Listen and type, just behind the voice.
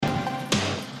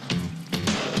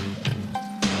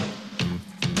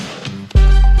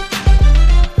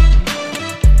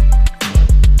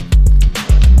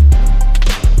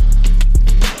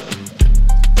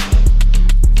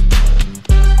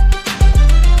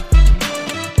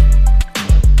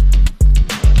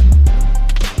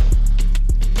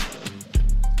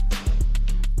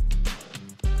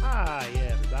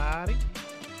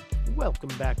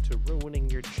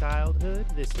Childhood.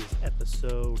 This is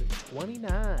episode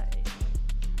 29.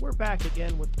 We're back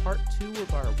again with part 2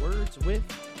 of our Words with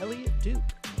Elliot Duke.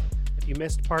 If you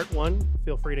missed part 1,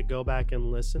 feel free to go back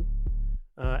and listen.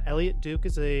 Elliot Duke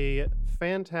is a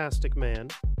fantastic man,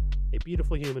 a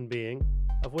beautiful human being,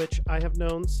 of which I have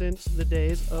known since the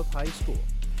days of high school.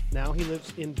 Now he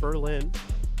lives in Berlin,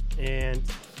 and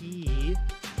he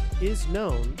is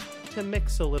known to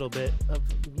mix a little bit of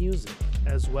music,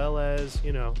 as well as,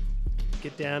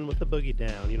 get down with the boogie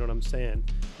down, you know what I'm saying?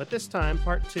 But this time,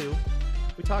 part 2,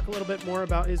 we talk a little bit more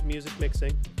about his music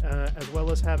mixing, as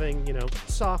well as having,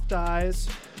 soft eyes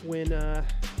when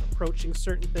approaching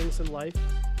certain things in life.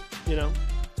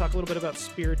 Talk a little bit about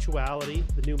spirituality,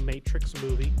 the new Matrix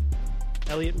movie.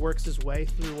 Elliot works his way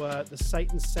through the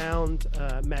Sight and Sound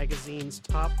magazine's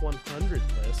top 100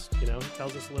 list. He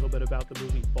tells us a little bit about the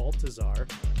movie Balthazar,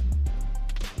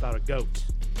 about a goat.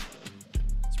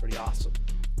 It's pretty awesome.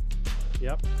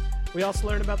 Yep. We also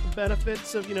learn about the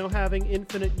benefits of, having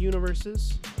infinite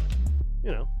universes.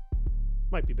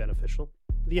 Might be beneficial.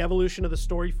 The evolution of the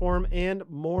story form and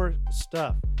more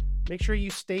stuff. Make sure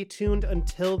you stay tuned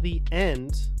until the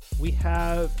end. We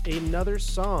have another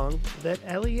song that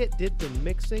Elliot did the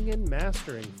mixing and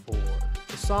mastering for.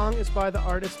 The song is by the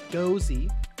artist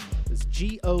Gozi. It's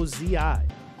Gozi.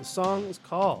 The song is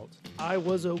called I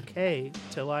Was Okay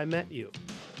Till I Met You.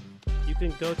 You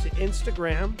can go to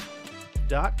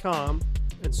Instagram.com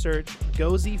and search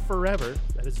Gozi Forever.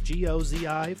 That is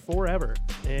Gozi Forever.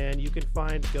 And you can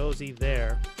find Gozi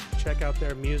there. Check out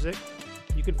their music.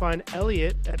 You can find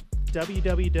Elliot at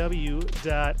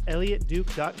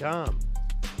www.elliottduke.com.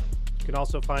 You can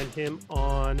also find him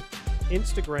on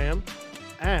Instagram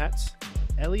at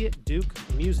Elliot Duke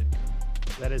Music.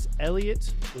 That is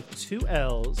Elliot with 2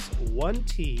 L's, 1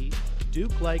 T,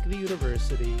 Duke like the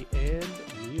university, and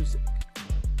music.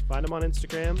 Find him on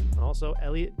Instagram, also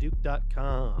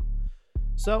elliottduke.com.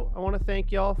 So I want to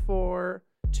thank y'all for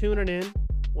tuning in.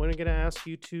 We're going to ask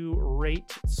you to rate,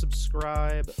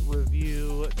 subscribe,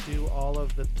 review, do all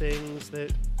of the things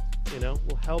that,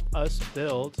 will help us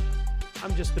build.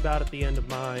 I'm just about at the end of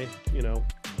my,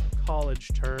 college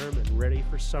term and ready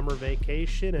for summer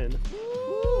vacation, and I'm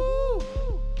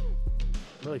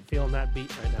really feeling that beat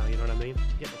right now, you know what I mean?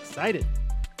 Getting excited.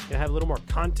 Gonna have a little more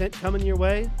content coming your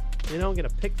way. Gonna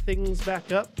pick things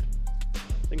back up.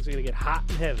 Things are gonna get hot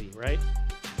and heavy, right?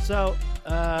 So,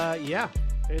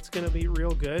 it's going to be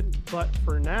real good, but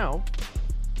for now,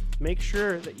 make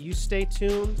sure that you stay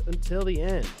tuned until the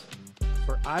end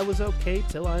for I Was Okay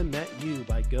Till I Met You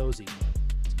by Gozi.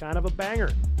 It's kind of a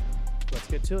banger. Let's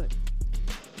get to it.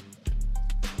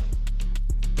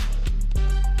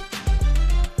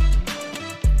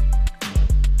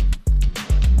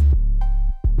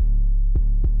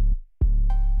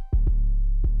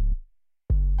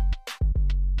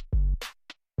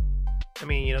 I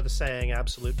mean, the saying,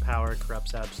 absolute power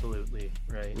corrupts absolutely,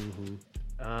 right? Mm-hmm.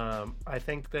 I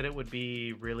think that it would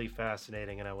be really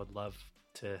fascinating, and I would love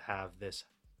to have this,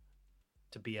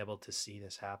 to be able to see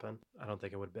this happen. I don't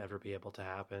think it would ever be able to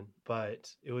happen,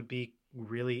 but it would be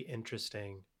really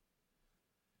interesting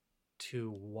to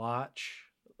watch,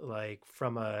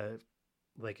 from an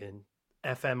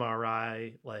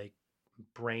fMRI,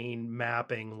 brain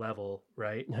mapping level,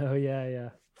 right? Oh, yeah.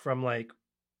 From,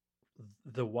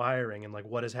 the wiring and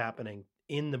what is happening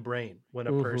in the brain when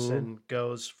a person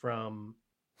goes from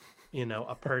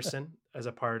a person as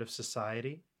a part of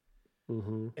society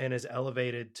and is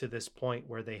elevated to this point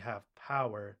where they have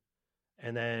power,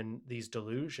 and then these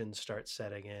delusions start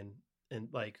setting in, and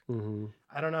I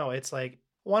don't know, it's I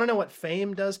want to know what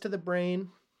fame does to the brain,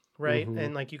 right?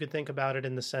 And you could think about it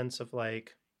in the sense of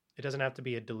it doesn't have to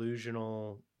be a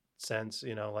delusional sense,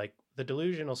 the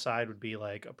delusional side would be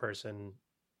a person,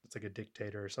 it's a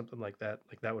dictator or something like that.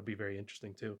 That would be very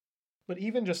interesting too. But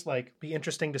even just be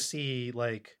interesting to see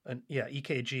an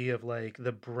EKG of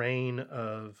the brain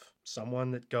of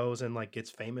someone that goes and gets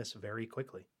famous very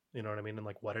quickly. You know what I mean? And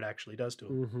what it actually does to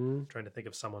them. I'm trying to think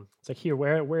of someone. It's here,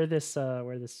 wear this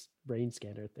brain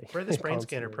scanner thing. Wear this brain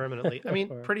scanner permanently. I mean,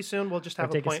 pretty soon we'll just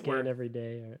have a point where every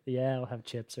day. I'll have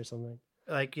chips or something.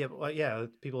 People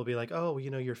will be oh,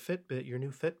 your new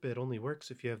Fitbit only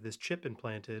works if you have this chip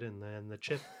implanted, and then the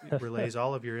chip relays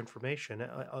all of your information,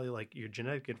 your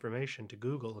genetic information, to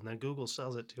Google, and then Google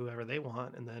sells it to whoever they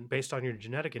want, and then based on your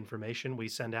genetic information, we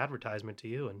send advertisement to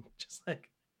you, and just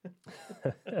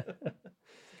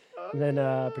And then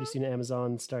pretty soon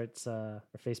Amazon starts, or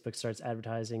Facebook starts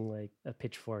advertising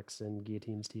pitchforks and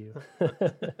guillotines to you.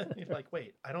 You're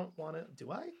wait, I don't want to,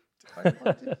 do I?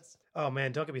 Oh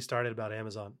man, don't get me started about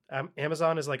Amazon.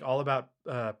 Amazon is all about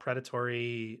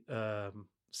predatory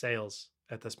sales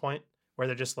at this point, where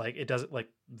they're just like, it doesn't like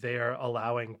they're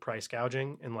allowing price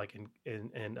gouging and like in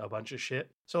a bunch of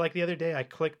shit. So like the other day I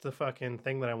clicked the fucking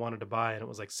thing that I wanted to buy and it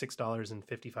was like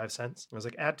 $6.55. I was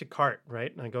like, add to cart,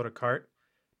 right? And I go to cart,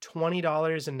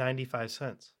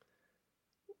 $20.95.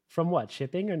 From what,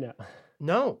 shipping or no?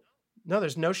 No,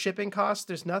 there's no shipping cost.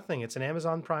 There's nothing. It's an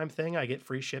Amazon Prime thing. I get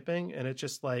free shipping. And it's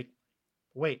just like,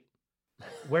 wait,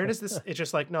 where does this? It's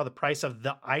just like, no, the price of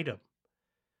the item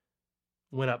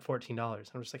went up $14.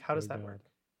 I'm just like, how does that work?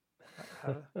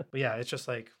 But yeah, it's just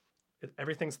like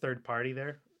everything's third party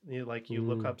there. You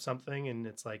look up something and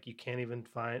it's like you can't even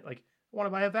find, like, I want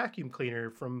to buy a vacuum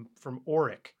cleaner from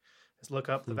Oric. Let's look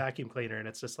up the vacuum cleaner and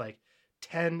it's just like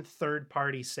 10 third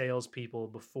party salespeople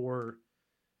before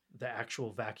the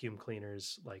actual vacuum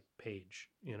cleaner's like page.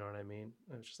 You know what I mean?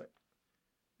 And it's just like,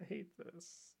 I hate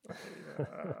this. It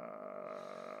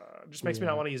just makes me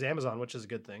not want to use Amazon, which is a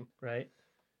good thing, right?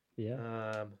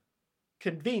 Yeah.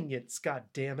 Convenience, god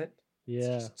damn it.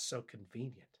 Yeah. It's just so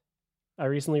convenient. I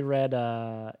recently read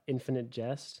Infinite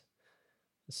Jest,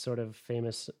 a sort of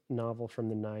famous novel from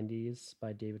the 90s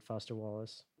by David Foster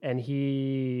Wallace. And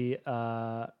he,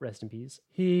 rest in peace,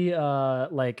 he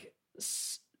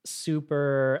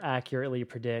super accurately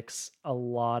predicts a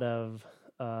lot of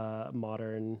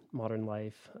modern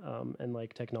life and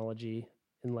like technology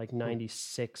in like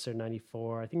 96 or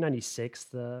 94. I think 96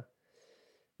 the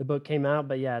book came out,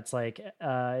 but yeah, it's like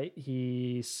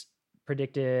he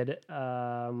predicted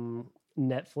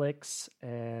Netflix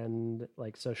and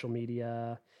like social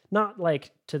media, not like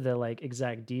to the like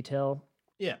exact detail.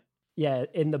 Yeah,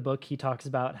 in the book he talks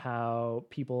about how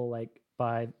people like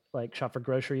shop for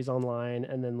groceries online,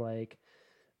 and then like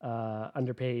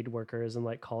underpaid workers and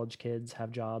like college kids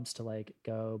have jobs to like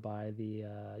go buy the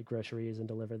groceries and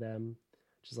deliver them,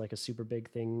 which is like a super big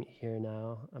thing here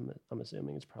now. I'm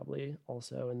assuming it's probably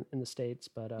also in the States,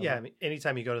 but yeah, I mean,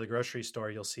 anytime you go to the grocery store,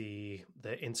 you'll see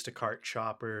the Instacart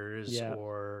shoppers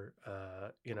or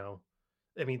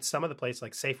I mean, some of the places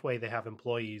like Safeway, they have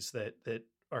employees that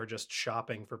are just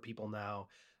shopping for people now.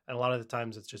 And a lot of the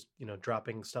times it's just,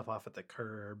 dropping stuff off at the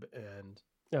curb. And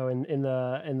in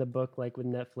the book, like with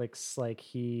Netflix, like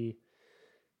he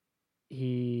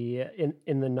in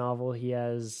the novel, he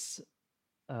has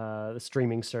the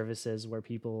streaming services where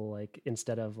people like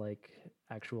instead of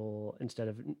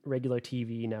regular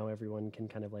TV, now everyone can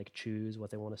kind of like choose what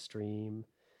they want to stream.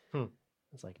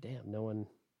 It's like, damn,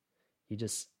 he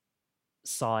just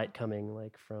saw it coming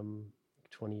like from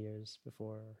 20 years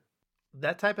before.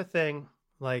 That type of thing,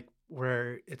 like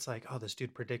where it's like, oh, this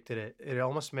dude predicted it. It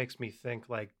almost makes me think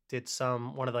like, did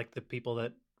one of like the people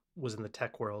that was in the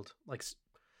tech world, like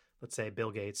let's say Bill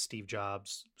Gates, Steve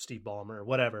Jobs, Steve Ballmer,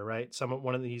 whatever, right?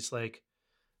 One of these like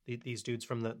these dudes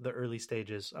from the early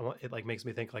stages. It like makes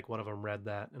me think like one of them read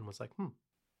that and was like,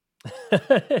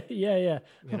 yeah.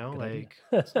 Like,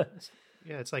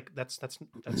 yeah, it's like that's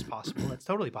possible. That's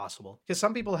totally possible because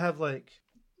some people have like,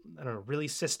 I don't know, really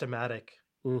systematic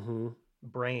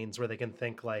brains where they can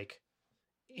think like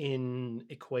in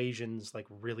equations like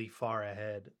really far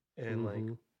ahead, and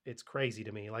like it's crazy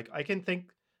to me. Like I can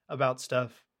think about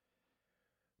stuff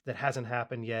that hasn't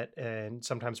happened yet and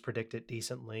sometimes predict it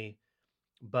decently,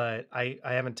 but I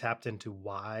haven't tapped into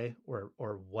why or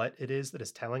what it is that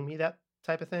is telling me that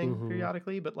type of thing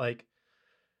periodically. But like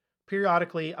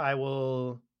periodically I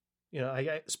will,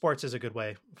 sports is a good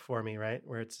way for me, right?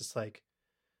 Where it's just like,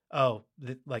 oh,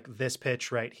 like this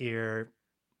pitch right here,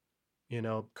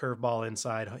 curveball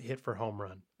inside, hit for home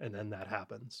run, and then that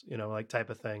happens, like type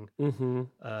of thing.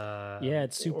 Yeah,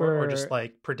 it's super. Or just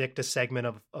like predict a segment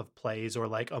of plays or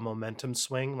like a momentum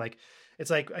swing. Like it's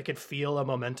like I could feel a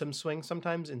momentum swing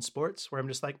sometimes in sports where I'm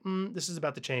just like, this is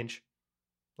about to change.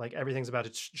 Like everything's about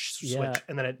to switch,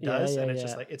 and then it does, and it's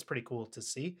just like it's pretty cool to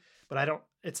see. But I don't.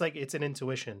 It's like it's an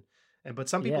intuition, but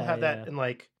some people have that and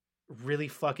like really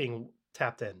fucking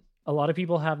tapped in. A lot of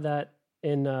people have that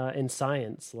in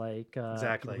science, like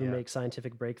exactly people who make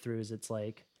scientific breakthroughs. It's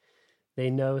like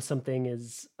they know something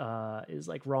is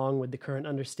like wrong with the current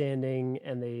understanding,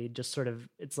 and they just sort of,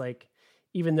 it's like,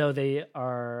 even though they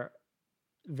are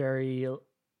very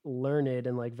learned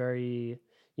and like very,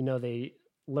 they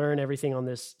learn everything on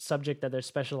this subject that they're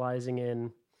specializing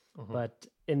in, but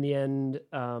in the end,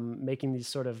 making these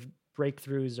sort of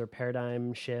breakthroughs or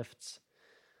paradigm shifts,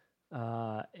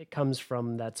 it comes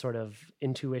from that sort of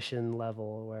intuition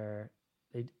level where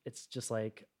it's just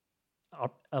like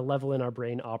a level in our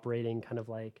brain operating kind of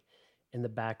like in the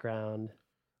background.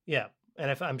 Yeah.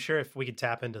 And I'm sure if we could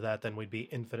tap into that, then we'd be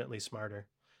infinitely smarter,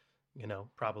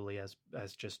 probably as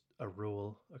just a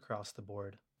rule across the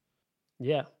board.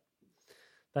 Yeah.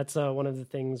 That's one of the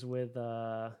things with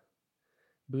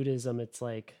Buddhism. It's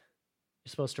like you're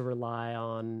supposed to rely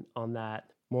on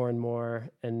that more and more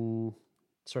and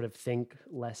sort of think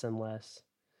less and less.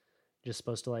 Just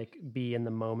supposed to like be in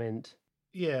the moment.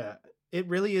 Yeah, it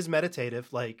really is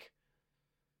meditative. Like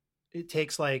it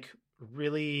takes like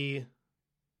really,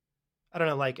 I don't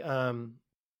know, like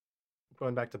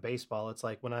going back to baseball, it's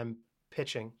like when I'm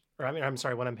pitching, or I mean, I'm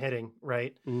sorry, when I'm hitting,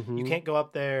 right? Mm-hmm. You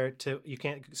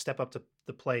can't step up to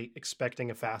the plate expecting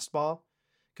a fastball,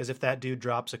 because if that dude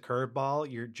drops a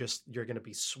curveball, you're going to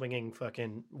be swinging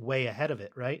fucking way ahead of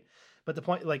it, right? But the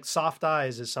point, like soft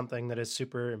eyes is something that is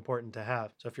super important to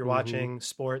have. So if you're watching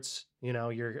sports,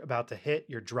 you're about to hit,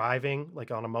 you're driving like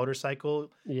on a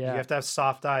motorcycle, you Yeah. have to have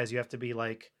soft eyes. You have to be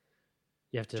like,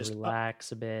 You have to just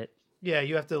relax a bit. yeah,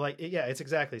 you have to like, yeah, it's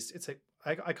exactly. It's like,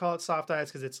 I call it soft eyes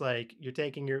because it's like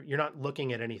you're not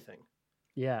looking at anything,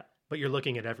 Yeah. but you're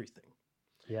looking at everything.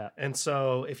 Yeah. And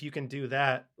so if you can do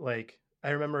that, like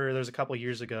I remember there's a couple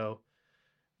years ago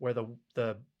where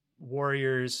the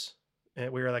Warriors,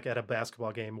 and we were like at a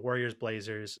basketball game, Warriors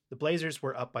Blazers. The Blazers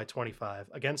were up by 25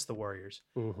 against the Warriors.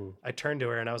 Mm-hmm. I turned to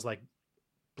her and I was like,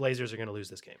 Blazers are going to lose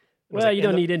this game. Well, like you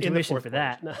don't need intuition for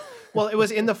that. Well, it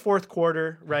was in the fourth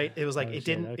quarter, right? It was like Oh, it shit.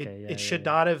 didn't. Okay. It should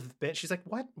not have been. She's like,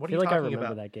 "What? What are you I talking remember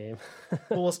about?" that game.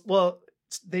 well,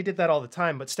 they did that all the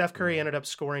time. But Steph Curry ended up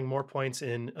scoring more points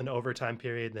in an overtime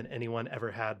period than anyone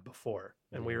ever had before,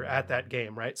 and we were at that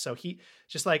game, right? So he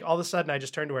just like all of a sudden, I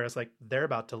just turned to her. I was like, "They're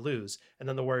about to lose," and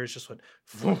then the Warriors just went,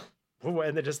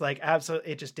 and they just like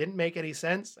absolutely, it just didn't make any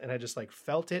sense, and I just like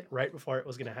felt it right before it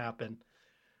was going to happen.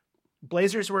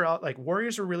 Blazers were like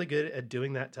Warriors were really good at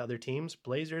doing that to other teams.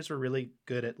 Blazers were really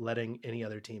good at letting any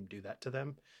other team do that to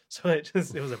them. So it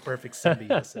was a perfect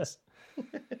symbiosis.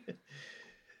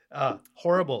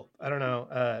 Horrible. I don't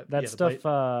know. That stuff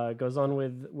goes on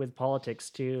with politics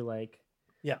too. Like,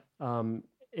 yeah.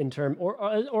 In term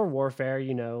or warfare,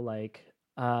 like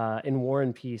in War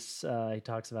and Peace, he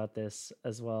talks about this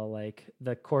as well. Like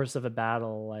the course of a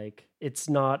battle, like it's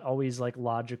not always like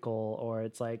logical, or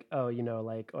it's like, oh,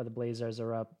 like, oh, the Blazers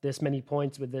are up this many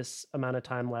points with this amount of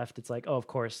time left. It's like, oh, of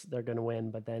course they're going to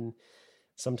win. But then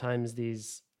sometimes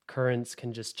these currents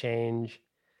can just change.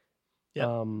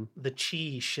 Yeah. The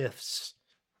chi shifts.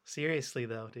 Seriously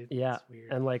though, dude. Yeah. It's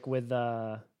weird. And like with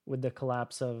the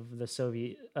collapse of the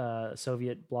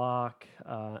Soviet bloc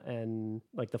and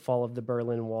like the fall of the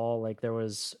Berlin Wall, like there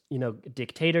was,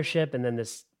 dictatorship, and then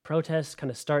this protest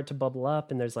kind of start to bubble up,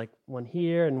 and there's like one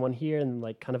here and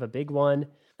like kind of a big one.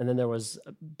 And then there was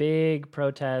a big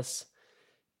protests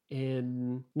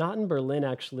not in Berlin,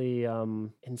 actually,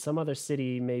 in some other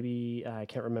city, maybe, I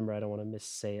can't remember, I don't want to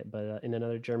missay it, but in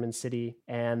another German city,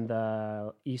 and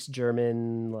the East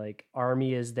German like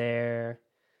army is there.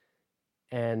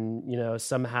 And,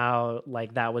 somehow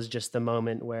like that was just the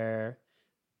moment where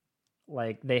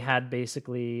like they had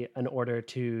basically an order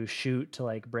to shoot to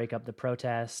like break up the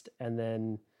protest. And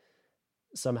then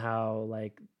somehow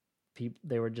like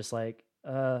they were just like,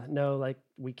 no, like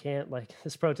we can't, like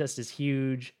this protest is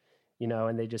huge,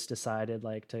 and they just decided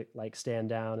like to like stand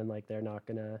down and like they're not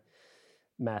gonna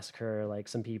massacre like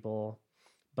some people.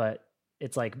 But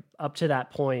it's like up to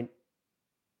that point,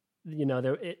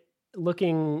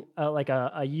 looking like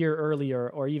a year earlier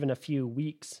or even a few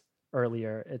weeks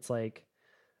earlier, it's like,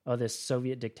 oh, this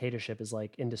Soviet dictatorship is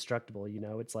like indestructible,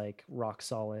 it's like rock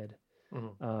solid.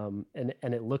 Mm-hmm.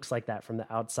 And it looks like that from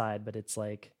the outside, but it's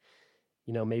like,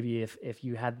 maybe if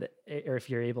you had or if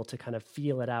you're able to kind of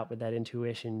feel it out with that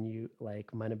intuition, you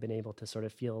like might have been able to sort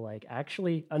of feel like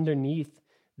actually underneath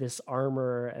this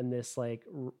armor and this like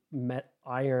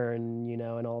iron,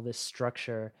 and all this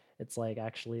structure, it's like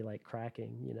actually like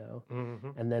cracking, mm-hmm.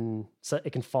 And then so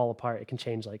it can fall apart. It can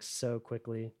change like so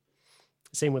quickly.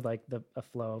 Same with like a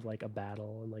flow of like a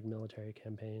battle and like military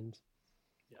campaigns.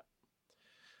 Yeah.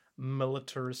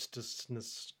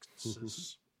 Militaristicness.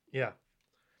 Yeah.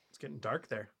 It's getting dark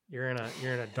there. You're in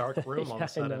a dark room all of a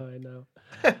sudden. I know.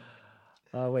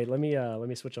 Wait, let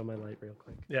me switch on my light real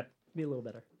quick. Yeah. Be a little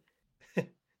better.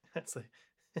 That's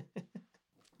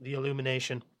the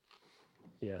illumination.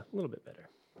 Yeah, a little bit better.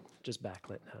 Just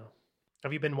backlit now.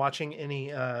 Have you been watching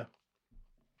any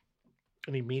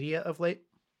media of late?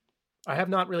 I have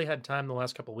not really had time the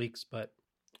last couple of weeks, but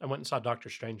I went and saw Doctor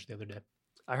Strange the other day.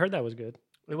 I heard that was good.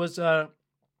 It was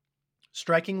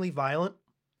strikingly violent.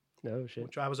 No shit.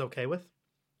 Which I was okay with.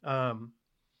 Yeah.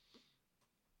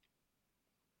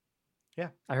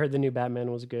 I heard the new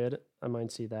Batman was good. I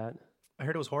might see that. I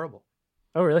heard it was horrible.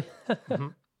 Oh, really? Mm-hmm.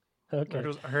 Okay.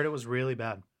 I heard it was really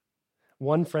bad.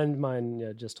 One friend of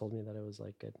mine just told me that it was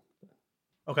like good.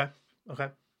 Okay.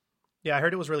 Yeah, I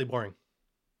heard it was really boring.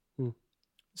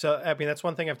 So, I mean, that's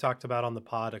one thing I've talked about on the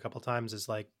pod a couple times is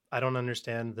like, I don't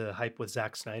understand the hype with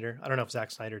Zack Snyder. I don't know if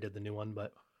Zack Snyder did the new one,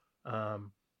 but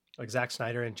like Zack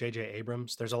Snyder and J.J.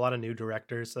 Abrams, there's a lot of new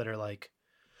directors that are like,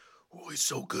 oh, he's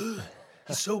so good.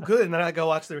 He's so good. And then I go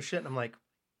watch their shit and I'm like,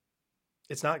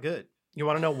 it's not good. You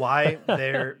want to know why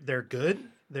they're good?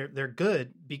 They're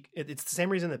good. It's the same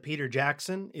reason that Peter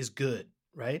Jackson is good,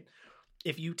 right?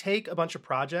 If you take a bunch of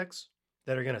projects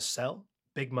that are going to sell,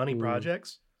 big money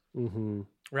projects,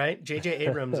 right? J.J.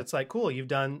 Abrams, it's like, cool, you've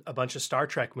done a bunch of Star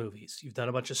Trek movies. You've done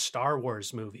a bunch of Star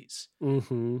Wars movies.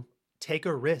 Take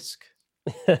a risk.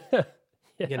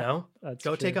 You know?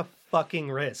 Go take a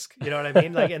fucking risk. You know what I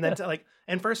mean? Like, and then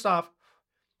and first off,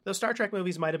 those Star Trek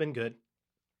movies might have been good.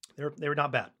 They were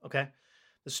not bad, okay?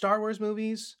 The Star Wars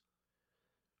movies,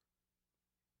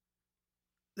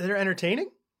 they're entertaining.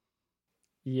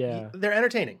 Yeah. They're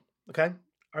entertaining, okay?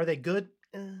 Are they good?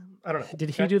 I don't know.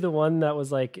 Did he do the one that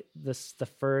was like the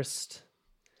first?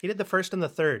 He did the first and the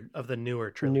third of the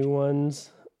newer trilogy. New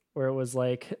ones, where it was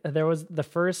like, there was the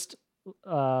first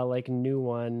like new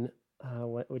one,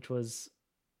 which was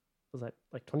that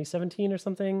like 2017 or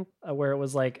something, where it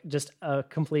was like just a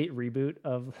complete reboot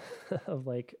of of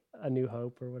like A New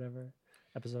Hope or whatever,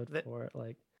 episode 4.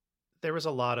 Like, there was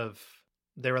a lot of,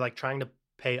 they were like trying to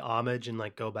pay homage and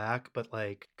like go back, but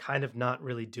like kind of not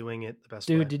really doing it the best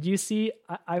way. Dude, did you see,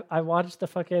 I watched the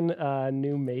fucking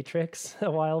new Matrix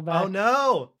a while back. Oh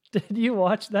no. Did you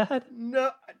watch that?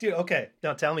 No, dude. Okay.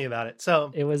 No, tell me about it.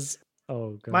 So it was,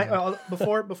 oh god.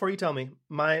 Before you tell me,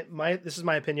 this is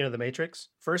my opinion of the Matrix.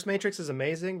 First Matrix is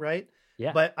amazing, right?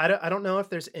 Yeah. But I don't know if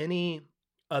there's any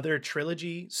other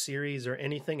trilogy series or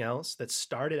anything else that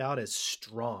started out as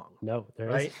strong. No, there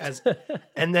right? isn't.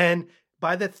 And then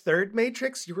by the third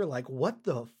Matrix, you were like, what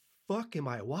the fuck am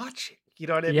I watching? You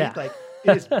know what I mean? Like,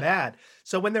 it is bad.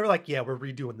 So when they were like, yeah, we're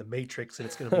redoing the Matrix and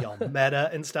it's going to be all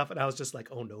meta and stuff. And I was just like,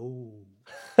 oh no.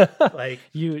 Like,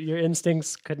 your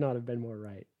instincts could not have been more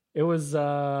right. It was,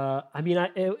 I mean,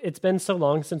 it's been so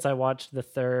long since I watched the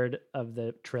third of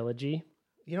the trilogy.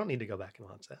 You don't need to go back and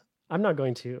watch that. I'm not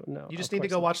going to, no. You just need to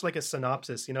go watch like a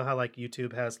synopsis. You know how like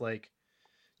YouTube has like,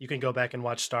 you can go back and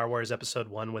watch Star Wars Episode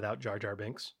 1 without Jar Jar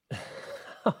Binks.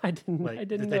 I didn't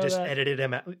they know just that. edited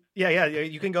him out. Yeah.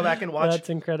 You can go back and watch. That's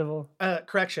incredible.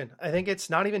 Correction. I think it's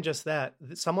not even just that.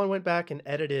 Someone went back and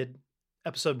edited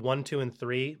Episode 1, 2, and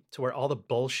 3 to where all the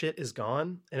bullshit is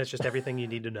gone and it's just everything you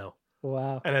need to know.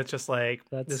 Wow. And it's just like,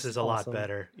 this is a lot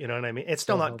better. You know what I mean? It's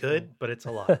still not good, but it's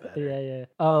a lot better. Yeah.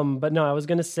 But no, I was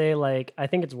gonna say, like, I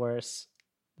think it's worse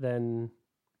than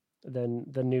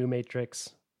the new Matrix,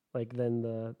 like than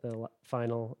the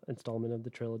final installment of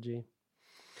the trilogy.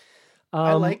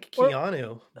 I like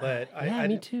Keanu, but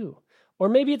me too. Or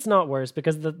maybe it's not worse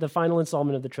because the final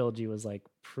installment of the trilogy was like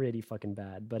pretty fucking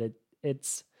bad. But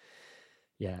it's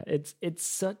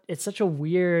such a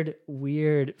weird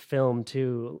film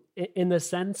too, in the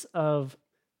sense of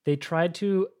they tried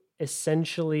to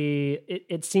essentially.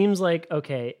 It seems like,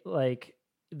 okay, like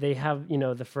they have, you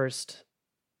know, the first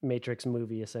Matrix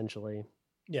movie essentially,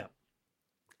 yeah,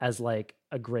 as like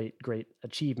a great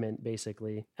achievement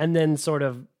basically, and then sort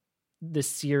of the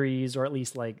series, or at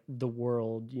least like the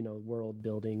world, you know, world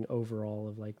building overall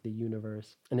of like the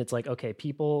universe. And it's like, okay,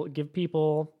 give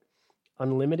people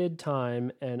unlimited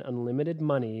time and unlimited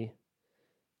money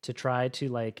to try to,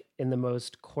 like, in the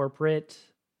most corporate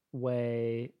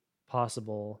way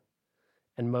possible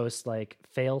and most like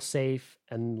fail safe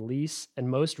and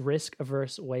most risk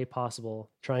averse way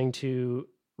possible, trying to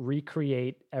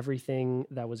recreate everything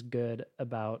that was good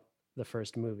about the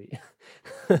first movie.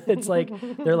 It's like,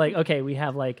 they're like, okay, we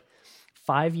have like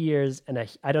 5 years, and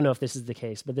I don't know if this is the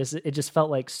case, but it just felt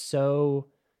like so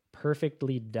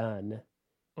perfectly done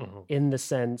in the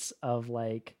sense of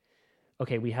like,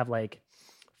 okay, we have like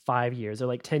 5 years or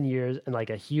like 10 years and like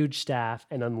a huge staff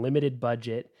and unlimited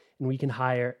budget, and we can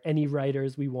hire any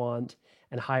writers we want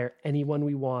and hire anyone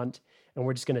we want, and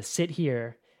we're just going to sit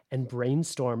here and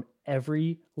brainstorm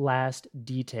every last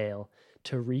detail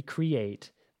to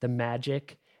recreate the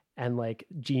magic and like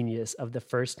genius of the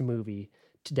first movie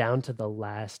down to the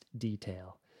last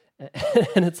detail.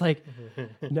 And it's like,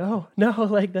 no,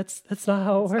 like that's not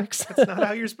how it works. That's not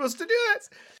how you're supposed to do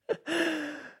it.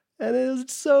 And it was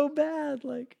so bad.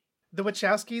 Like, the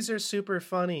Wachowskis are super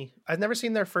funny. I've never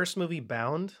seen their first movie,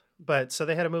 Bound, but so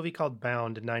they had a movie called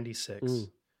Bound in '96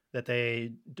 that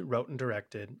they wrote and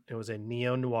directed. It was a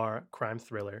neo-noir crime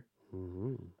thriller.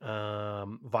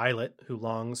 Violet, who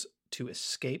longs to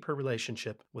escape her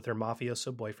relationship with her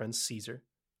mafioso boyfriend Caesar,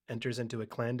 enters into a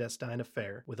clandestine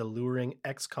affair with alluring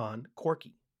ex-con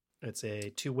Corky. It's a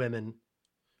 2 women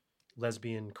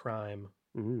lesbian crime.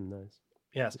 Nice.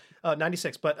 Yes.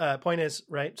 96. But point is,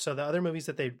 right? So the other movies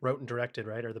that they wrote and directed,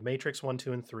 right, are The Matrix 1,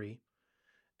 2, and 3,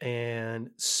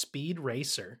 and Speed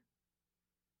Racer,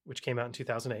 which came out in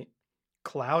 2008,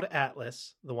 Cloud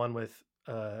Atlas, the one with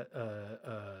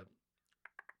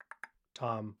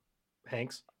Tom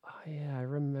Hanks, Oh, yeah, I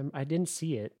remember. I didn't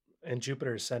see it. and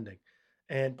Jupiter Ascending.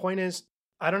 And point is,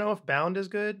 I don't know if Bound is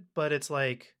good, but it's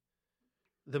like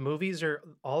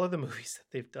all of the movies that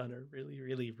they've done are really,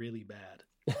 really, really bad.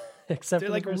 Except They're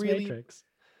for like the first really, Matrix.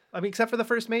 I mean, except for the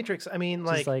first Matrix. I mean,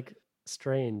 Which is like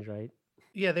strange, right?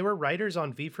 yeah, they were writers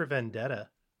on V for Vendetta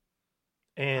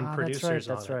and producers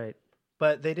That's on it, right.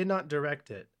 but they did not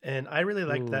direct it. And I really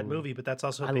liked that Ooh. movie, but that's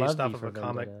also I based love off V of for a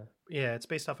comic. Vendetta. Yeah, it's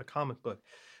based off a comic book. Yeah,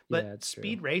 But it's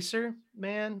Speed true. Racer,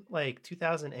 man, like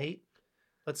 2008.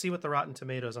 Let's see what the Rotten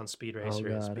Tomatoes on Speed Racer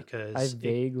is, I because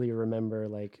vaguely remember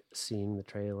like seeing the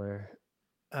trailer.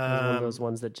 It was one of those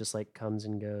ones that just like comes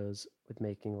and goes with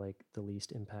making like the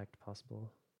least impact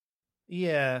possible.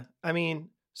 yeah, I mean,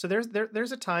 so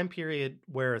there's a time period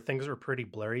where things were pretty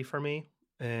blurry for me,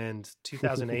 and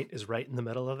 2008 is right in the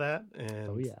middle of that, and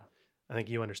Oh yeah. I think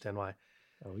you understand why.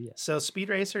 Oh yeah. So Speed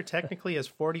Racer technically has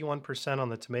 41% on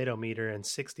the tomato meter and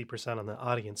 60% on the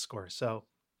audience score. So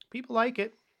people like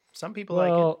it. Some people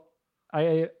like it. Well,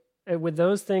 I with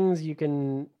those things you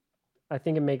can. I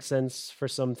think it makes sense for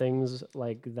some things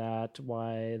like that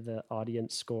why the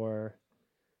audience score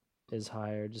is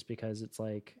higher, just because it's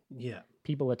like Yeah.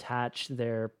 people attach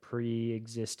their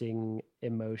pre-existing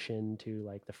emotion to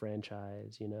like the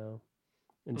franchise, in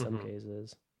some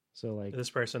cases. So like This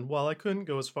person, well, I couldn't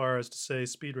go as far as to say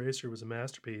Speed Racer was a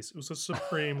masterpiece. It was a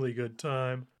supremely good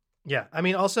time. Yeah. I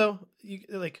mean, also, this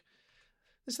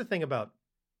is the thing about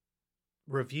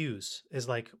reviews is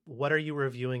like, what are you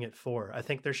reviewing it for? I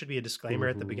think there should be a disclaimer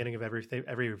at the beginning of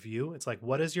every review. It's like,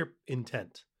 what is your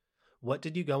intent? What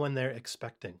did you go in there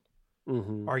expecting?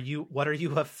 What are you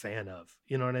a fan of?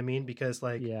 You know what I mean? Because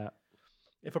like, yeah.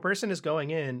 if a person is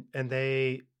going in and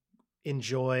they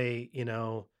enjoy,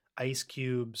 Ice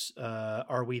Cube's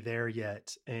Are We There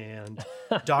Yet? And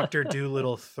Dr.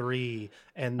 Dolittle 3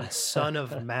 and Son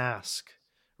of Mask,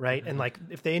 right? And like,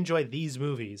 if they enjoy these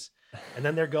movies and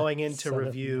then they're going in to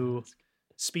review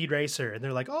Speed Racer and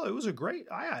they're like, oh,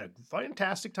 I had a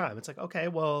fantastic time. It's like, okay,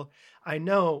 well, I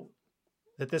know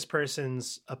that this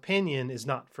person's opinion is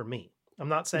not for me. I'm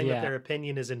not saying that their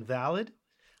opinion is invalid.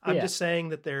 I'm just saying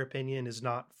that their opinion is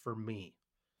not for me.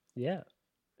 Yeah.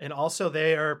 And also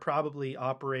they are probably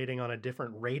operating on a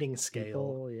different rating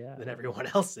scale than everyone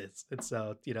else is. And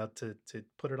so, to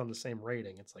put it on the same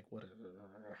rating, it's like, what?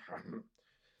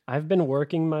 I've been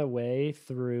working my way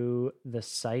through the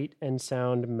Sight and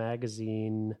Sound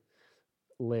magazine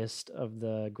list of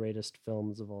the greatest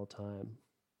films of all time.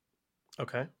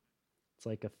 Okay. It's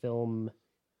like a film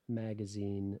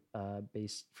magazine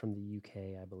based from the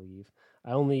UK, I believe.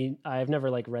 I've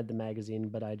never like read the magazine,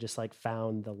 but I just like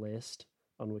found the list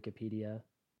on Wikipedia.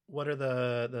 What are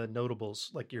the notables,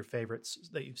 like your favorites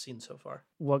that you've seen so far?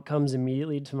 What comes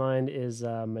immediately to mind is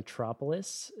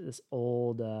Metropolis, this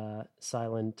old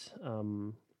silent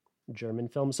German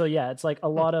film. So yeah, it's like a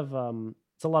lot of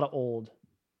old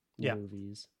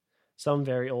movies. Some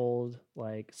very old,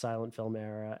 like silent film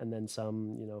era, and then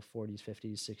some, 40s,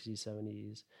 50s, 60s,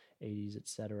 70s, 80s,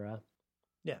 etc.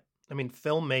 Yeah. I mean,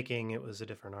 filmmaking, it was a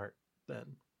different art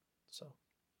then. So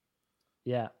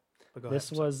yeah.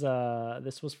 This was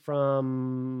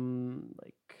from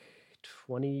like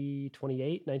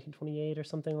 1928 or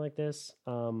something like this.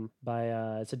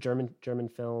 By it's a German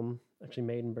film, actually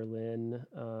made in Berlin.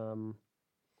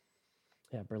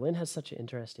 Yeah, Berlin has such an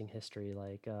interesting history.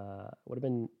 Like, would have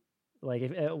been like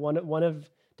if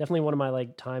definitely one of my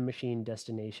like time machine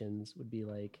destinations would be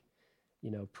like,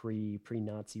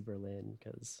 pre-Nazi Berlin,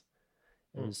 because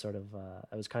it was sort of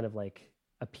it was kind of like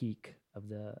a peak of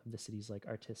the city's like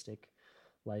artistic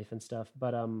life and stuff.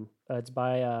 But it's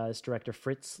by this director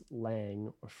Fritz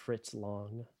Lang, or Fritz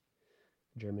Lang,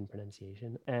 German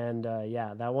pronunciation. And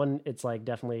yeah, that one, it's like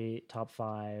definitely top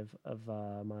 5 of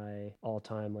my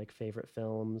all-time like favorite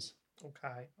films.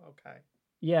 Okay.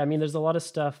 Yeah, I mean, there's a lot of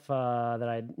stuff that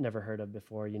I'd never heard of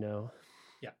before,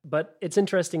 Yeah. But it's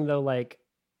interesting though, like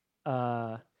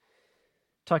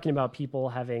talking about people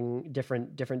having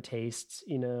different tastes,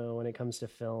 when it comes to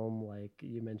film. Like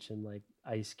you mentioned, like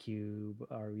Ice Cube,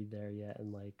 Are We There Yet?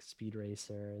 And like Speed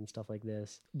Racer and stuff like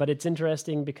this. But it's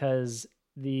interesting because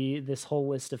this whole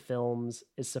list of films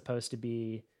is supposed to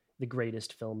be the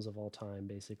greatest films of all time,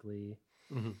 basically.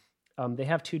 They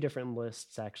have 2 different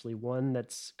lists, actually. One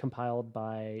that's compiled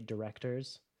by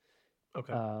directors,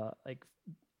 Okay. like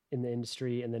in the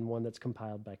industry, and then one that's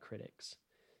compiled by critics.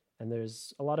 and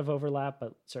there's a lot of overlap,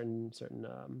 but certain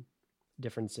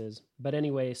differences. But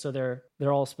anyway, so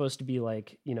they're all supposed to be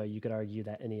like, you know, you could argue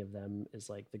that any of them is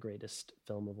like the greatest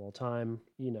film of all time,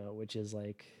 you know, which is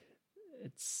like,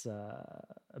 it's a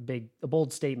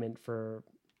bold statement to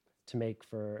make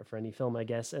for any film, I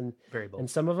guess. And Very bold. And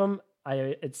some of them,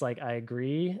 it's like I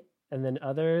agree, and then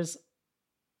others,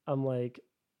 I'm like,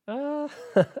 you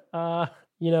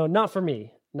know, not for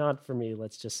me.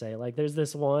 Let's just say, like, there's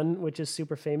this one which is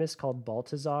super famous called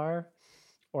Balthazar,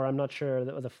 or I'm not sure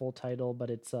the full title, but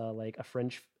it's like a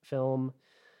French film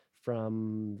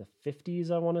from the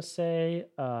 50s, I want to say,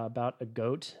 about a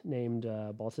goat named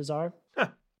Balthazar. Huh.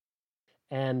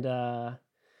 And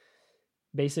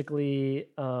basically,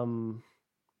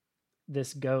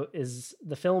 this goat is,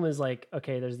 the film is like,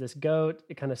 okay, there's this goat.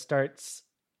 It kind of starts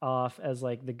off as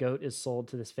like the goat is sold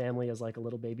to this family as like a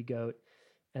little baby goat.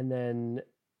 And then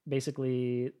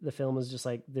basically the film is just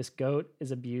like, this goat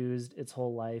is abused its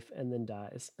whole life and then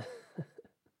dies.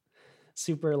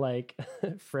 Super like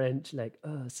French, like,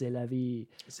 oh, c'est la vie.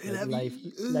 C'est Like, la vie.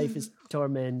 life is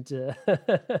torment.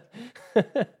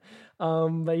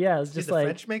 But yeah, it's just the like,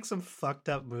 French make some fucked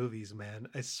up movies, man.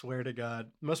 I swear to God.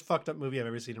 The most fucked up movie I've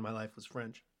ever seen in my life was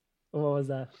French. what was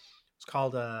that? It's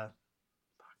called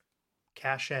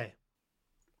Cachet.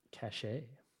 Cachet.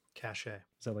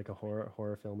 Is that like a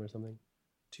horror film or something?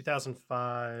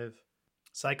 2005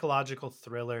 psychological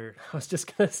thriller. I was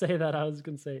just gonna say that. I was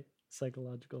gonna say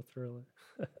psychological thriller.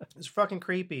 It's fucking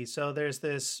creepy. So there's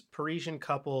this Parisian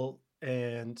couple,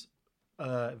 and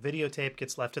videotape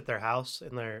gets left at their house,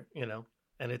 and they're, you know,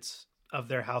 and it's of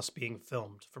their house being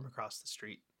filmed from across the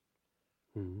street.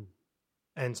 Mm-hmm.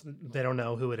 And they don't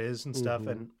know who it is and stuff. Mm-hmm.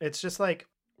 And it's just like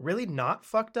really not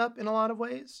fucked up in a lot of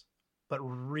ways, but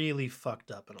really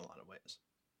fucked up in a lot of ways.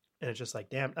 And it's just like,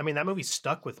 damn. I mean, that movie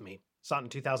stuck with me. Saw it in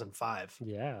 2005.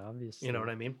 Yeah, obviously. You know what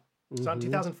I mean? Mm-hmm. Saw it in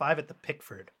 2005 at the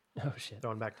Pickford. Oh shit.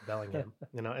 Going back to Bellingham.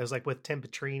 You know, it was like with Tim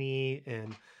Petrini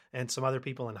and some other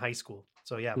people in high school.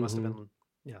 So yeah, it must have been,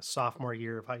 you know, sophomore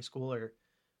year of high school or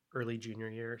early junior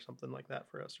year or something like that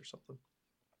for us, or something.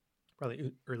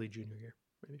 Probably early junior year,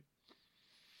 maybe.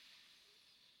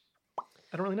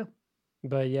 I don't really know.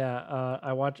 But yeah,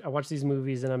 I watch these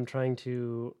movies and I'm trying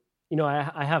to, you know,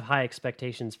 I have high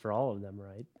expectations for all of them,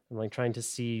 right? I'm like trying to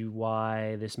see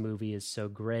why this movie is so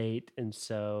great and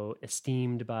so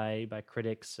esteemed by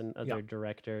critics and other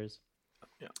directors.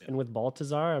 Yeah. And with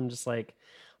Balthazar, I'm like,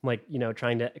 you know,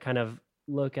 trying to kind of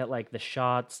look at like the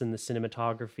shots and the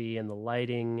cinematography and the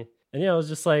lighting. And, you know, I was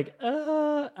just like,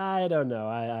 I don't know.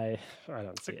 I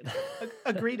don't see it.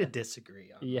 Agree to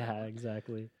disagree. Yeah,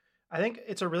 exactly. I think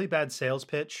it's a really bad sales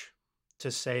pitch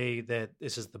to say that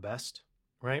this is the best,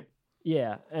 right?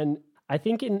 Yeah, and I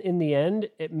think in the end,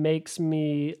 it makes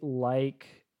me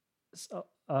like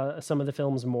some of the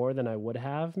films more than I would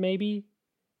have, maybe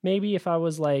if I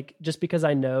was like, just because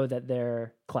I know that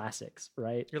they're classics,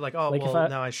 right? You're like, oh, like well,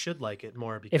 now I should like it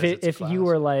more because if you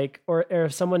were like, or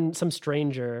if some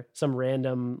stranger, some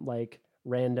random like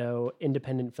rando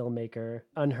independent filmmaker,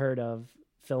 unheard of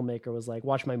filmmaker was like,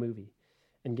 watch my movie,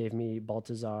 and gave me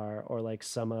Balthazar or like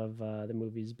some of the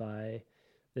movies by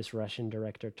this Russian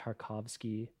director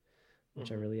Tarkovsky,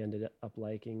 which I really ended up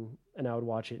liking, and I would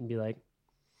watch it and be like,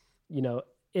 you know,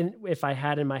 if I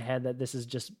had in my head that this is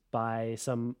just by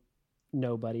some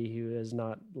nobody who has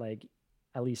not, like,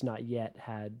 at least not yet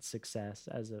had success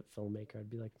as a filmmaker, I'd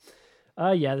be like,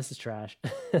 yeah, this is trash.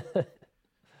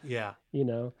 Yeah. You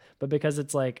know, but because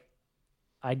it's like,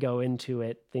 I go into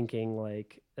it thinking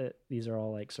like these are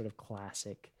all like sort of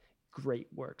classic, great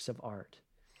works of art.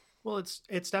 Well,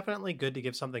 it's definitely good to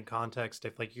give something context.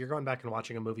 If like you're going back and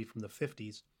watching a movie from the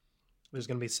 50s, there's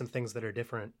going to be some things that are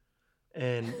different,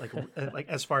 and like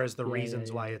as far as the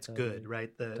reasons why it's totally. good,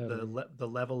 right? The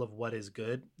level of what is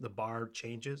good, the bar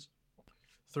changes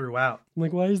throughout. I'm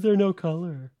like, why is there no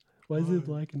color? Why is it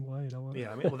black and white? Yeah,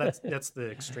 I mean, well, that's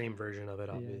the extreme version of it,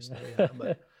 obviously. Yeah,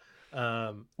 but.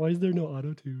 Why is there no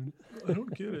auto tune? I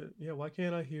don't get it. Yeah, why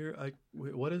can't I hear?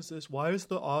 Wait, what is this? Why is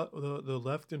the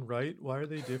left and right? Why are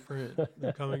they different?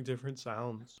 They're coming different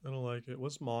sounds. I don't like it.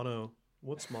 What's mono?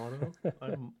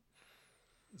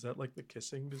 Is that like the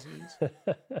kissing disease?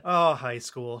 Oh, high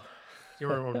school. You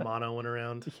remember when mono went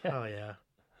around? Yeah. Oh yeah.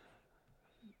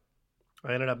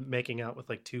 I ended up making out with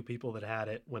like two people that had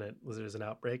it when there was an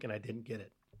outbreak, and I didn't get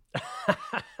it.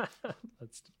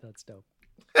 That's dope.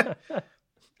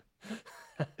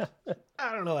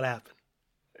 I don't know what happened.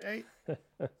 Right?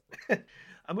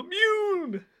 I'm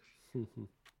immune.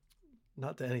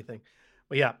 Not to anything.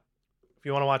 But yeah, if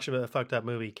you want to watch a fucked up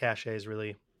movie, Cachet is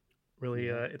really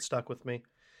it stuck with me.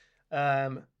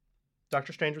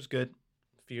 Doctor Strange was good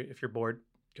if you're bored.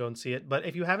 Go and see it. But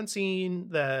if you haven't seen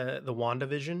the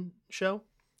WandaVision show,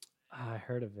 I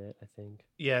heard of it, I think.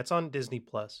 yeah, it's on Disney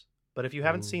Plus. But if you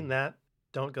haven't seen that,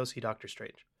 don't go see Doctor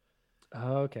Strange.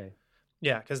 Oh, okay.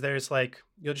 Yeah, because there's like,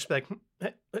 you'll just be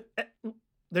like,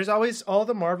 there's always all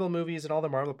the Marvel movies and all the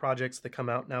Marvel projects that come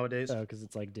out nowadays. Oh, because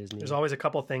it's like Disney. There's always a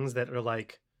couple things that are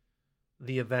like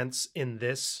the events in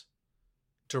this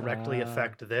directly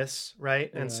affect this,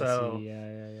 right? And so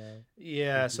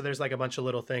yeah. So there's like a bunch of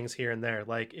little things here and there.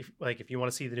 Like if you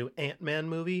want to see the new Ant-Man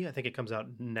movie, I think it comes out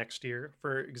next year,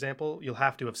 for example, you'll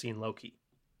have to have seen Loki.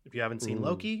 If you haven't seen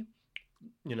Loki,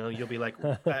 you'll be like,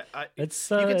 it's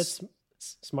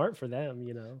smart for them,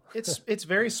 it's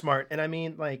very smart. And I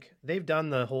mean, like, they've done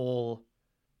the whole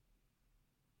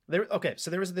so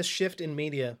there was this shift in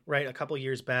media, right, a couple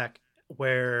years back,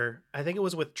 where I think it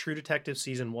was with True Detective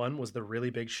season 1 was the really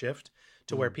big shift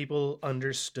to where people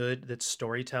understood that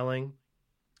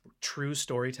true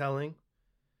storytelling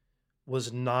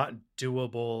was not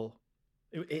doable.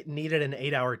 It needed an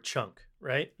 8-hour chunk,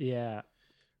 right? Yeah.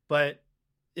 But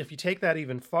if you take that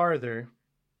even farther,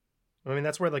 I mean,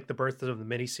 that's where like the birth of the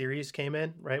miniseries came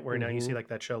in, right? Where now you see like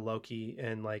that show Loki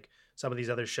and like some of these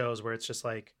other shows where it's just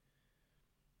like,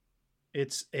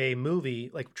 it's a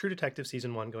movie, like True Detective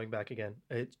season 1, going back again.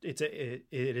 It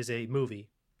is a movie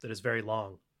that is very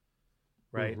long,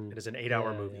 right? It is an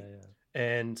 8-hour movie. Yeah.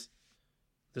 And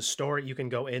the story, you can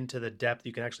go into the depth,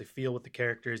 you can actually feel with the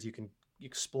characters, you can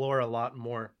explore a lot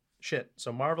more shit.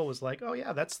 So Marvel was like, oh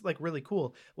yeah, that's like really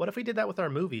cool. What if we did that with our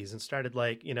movies and started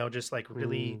like, just like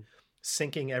really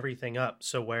syncing everything up,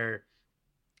 so where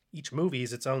each movie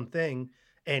is its own thing,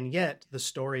 and yet the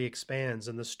story expands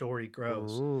and the story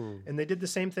grows. And they did the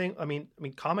same thing. I mean,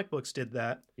 comic books did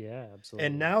that. Yeah, absolutely.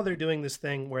 And now they're doing this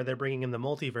thing where they're bringing in the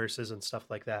multiverses and stuff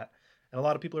like that. And a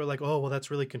lot of people are like, oh, well,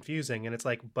 that's really confusing. And it's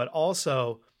like, but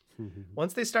also,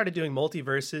 once they started doing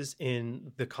multiverses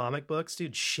in the comic books,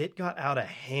 dude, shit got out of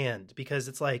hand, because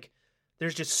it's like,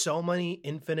 there's just so many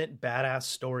infinite badass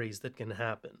stories that can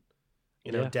happen.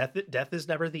 Death is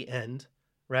never the end,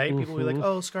 right? People will be like,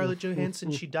 oh, Scarlett Johansson,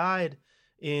 she died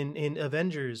in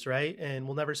Avengers, right? And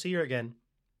we'll never see her again.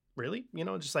 Really?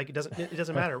 Just like it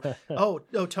doesn't matter. oh,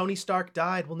 Tony Stark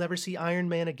died. We'll never see Iron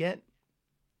Man again.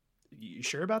 You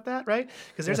sure about that, right?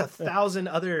 Because there's 1,000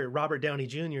 other Robert Downey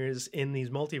Jr.'s in these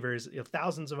multiverse,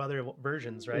 thousands of other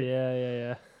versions, right?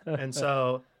 Yeah. And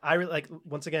so I really like,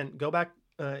 once again, go back,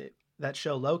 that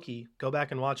show Loki, go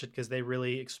back and watch it, because they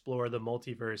really explore the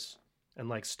multiverse and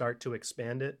like start to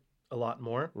expand it a lot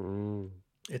more.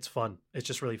 It's fun. It's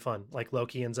just really fun. Like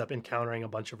Loki ends up encountering a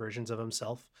bunch of versions of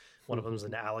himself. One of them is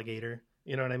an alligator.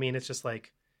 You know what I mean? It's just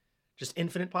like, just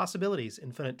infinite possibilities,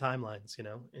 infinite timelines,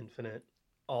 infinite,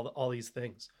 all these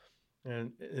things.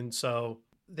 And so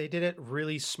they did it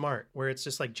really smart, where it's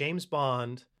just like James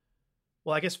Bond.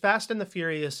 Well, I guess Fast and the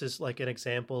Furious is like an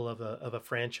example of a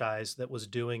franchise that was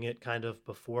doing it kind of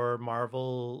before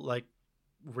Marvel like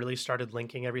really started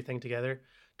linking everything together,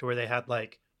 to where they had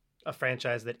like a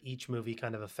franchise that each movie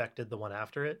kind of affected the one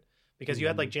after it, because you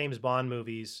had like James Bond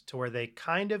movies to where they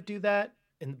kind of do that,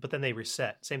 but then they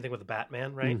reset. Same thing with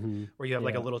Batman, right? Where you have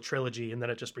like a little trilogy and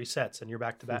then it just resets and you're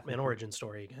back to Batman origin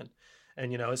story again.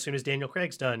 And as soon as Daniel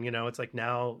Craig's done, it's like,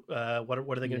 now what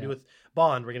are they going to do with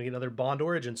Bond? We're going to get another Bond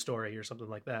origin story or something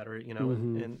like that, or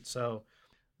and so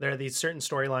there are these certain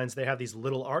storylines, they have these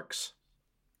little arcs,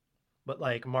 but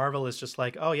like Marvel is just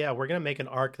like, oh yeah, we're going to make an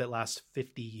arc that lasts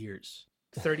 50 years.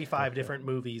 35 different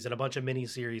movies and a bunch of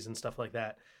miniseries and stuff like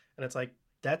that. And it's like,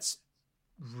 that's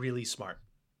really smart.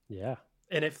 Yeah.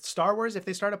 And if Star Wars, if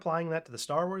they start applying that to the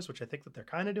Star Wars, which I think that they're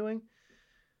kind of doing,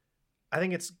 I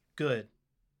think it's good.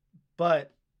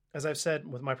 But as I've said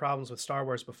with my problems with Star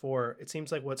Wars before, it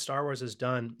seems like what Star Wars has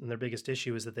done, and their biggest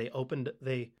issue, is that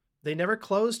they never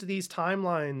closed these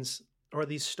timelines or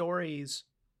these stories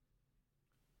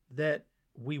that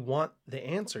we want the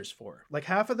answers for. Like,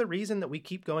 half of the reason that we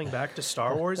keep going back to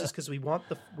Star Wars is because we want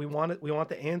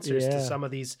the answers to some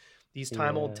of these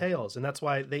time old tales. And that's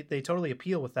why they totally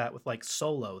appeal with that, with like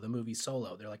Solo, the movie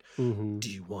Solo. They're like, do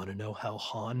you want to know how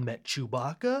Han met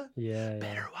Chewbacca?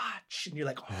 Better watch. And you're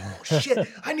like, oh shit,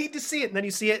 I need to see it. And then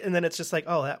you see it, and then it's just like,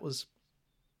 oh, that was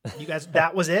it.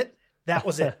 That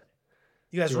was it.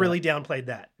 You guys really downplayed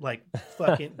that. Like,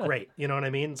 fucking great. You know what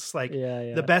I mean? It's like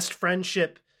the best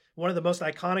friendship, one of the most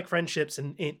iconic friendships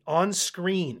in on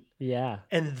screen. Yeah.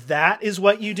 And that is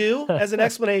what you do as an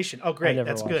explanation. Oh, great.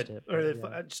 That's good.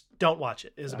 Just don't watch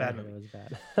it. It was a bad movie. It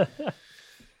was bad.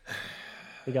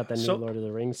 We got the new Lord of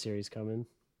the Rings series coming.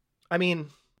 I mean,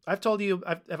 have I told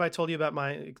you about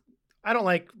I don't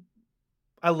like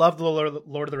I love the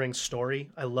Lord of the Rings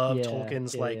story. I love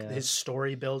Tolkien's yeah. his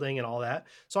story building and all that.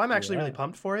 So I'm actually really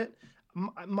pumped for it.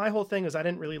 My whole thing is I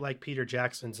didn't really like Peter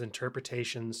Jackson's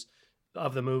interpretations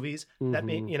of the movies. That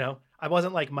mean, I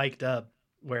wasn't like Mike Dubb,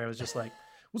 where it was just like,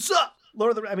 "What's up,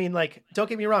 Lord of the?" I mean, like, don't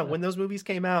get me wrong. When those movies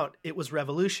came out, it was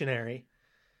revolutionary.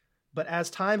 But as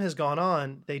time has gone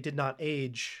on, they did not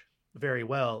age very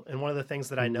well. And one of the things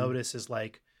that I notice is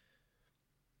like,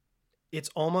 it's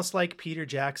almost like Peter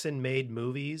Jackson made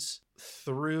movies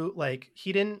through, like,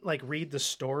 he didn't like read the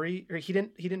story, or he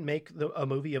didn't make a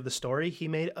movie of the story. He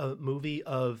made a movie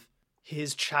of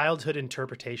his childhood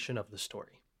interpretation of the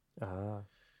story.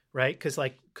 Right? Because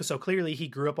so clearly he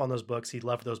grew up on those books. He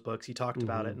loved those books. He talked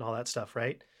about it and all that stuff,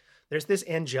 right? There's this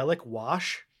angelic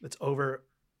wash that's over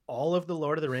all of the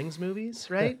Lord of the Rings movies,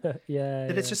 right?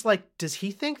 It's just like, does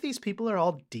he think these people are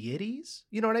all deities?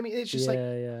 You know what I mean? It's just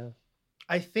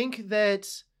I think that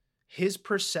his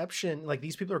perception, like,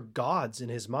 these people are gods in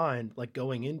his mind, like,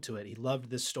 going into it. He loved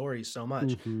this story so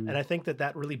much. And I think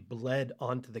that really bled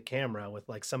onto the camera with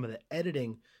like some of the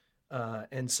editing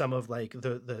and some of like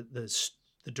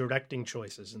the directing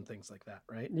choices and things like that,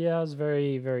 right? Yeah, it was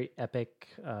very, very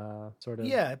epic, sort of.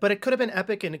 Yeah, but it could have been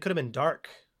epic and it could have been dark.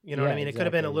 You know what I mean? It could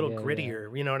have been a little grittier.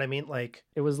 Yeah. You know what I mean? Like,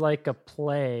 it was like a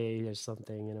play or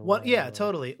something.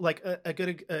 Totally. Like a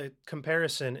good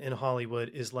comparison in Hollywood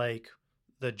is like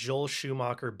the Joel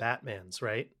Schumacher Batmans,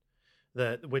 right?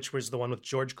 Which was the one with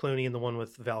George Clooney and the one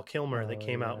with Val Kilmer that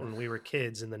came out when we were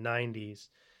kids in the 90s.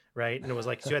 Right. And it was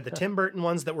like, so you had the Tim Burton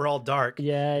ones that were all dark. And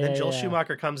then Joel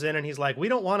Schumacher comes in and he's like, we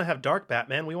don't want to have dark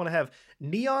Batman. We want to have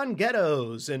neon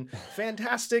ghettos and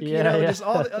fantastic, just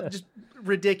all just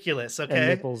ridiculous. Okay. And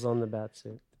nipples on the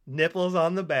batsuit. Nipples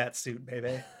on the batsuit,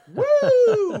 baby.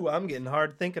 Woo! I'm getting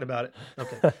hard thinking about it.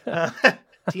 Okay.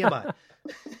 TMI.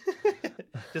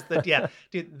 Just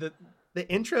dude, the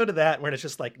intro to that, where it's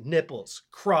just like nipples,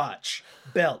 crotch,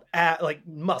 belt, like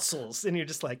muscles. And you're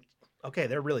just like, okay,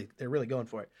 they're really going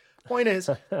for it. Point is,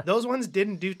 those ones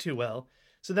didn't do too well.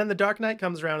 So then the Dark Knight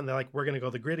comes around and they're like, we're going to go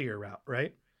the grittier route,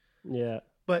 right? Yeah.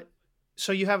 But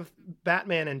so you have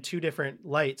Batman in two different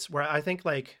lights, where I think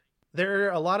like there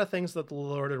are a lot of things that the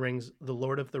Lord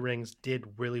of the Rings did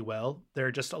really well. There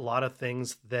are just a lot of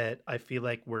things that I feel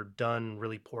like were done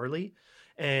really poorly.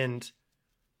 And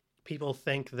people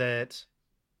think that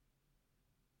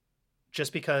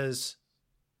just because,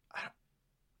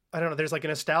 I don't know, there's like a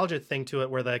nostalgia thing to it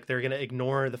where like they're going to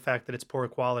ignore the fact that it's poor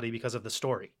quality because of the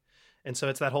story. And so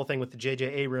it's that whole thing with the J.J.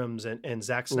 Abrams and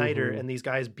Zack Snyder and these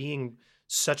guys being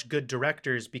such good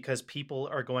directors, because people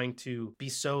are going to be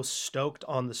so stoked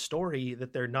on the story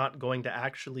that they're not going to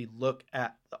actually look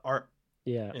at the art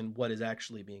and what is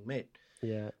actually being made.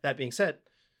 Yeah. That being said,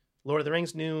 Lord of the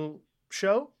Rings new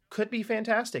show could be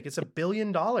fantastic. It's $1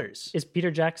 billion. Is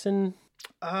Peter Jackson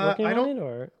working on it,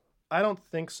 or? I don't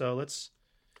think so. Let's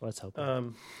hope. I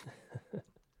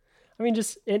mean,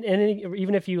 just and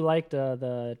even if you liked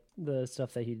the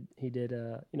stuff that he did,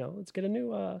 let's get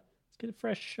a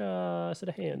fresh set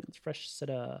of hands, fresh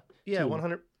set of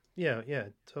 100. Yeah,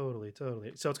 totally.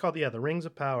 So it's called The Rings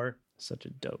of Power. Such a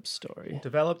dope story.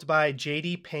 Developed by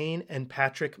J.D. Payne and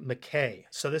Patrick McKay.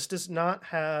 So this does not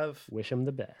have. Wish him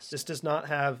the best. This does not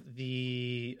have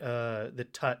the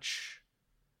touch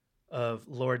of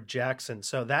Lord Jackson.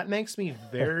 So that makes me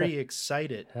very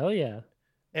excited. Hell yeah.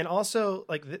 And also,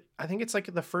 like, I think it's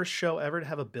like the first show ever to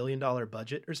have $1 billion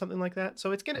budget or something like that.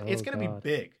 So it's gonna be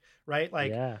big, right?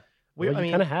 Like, yeah. You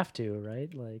kind of have to,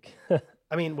 right? Like,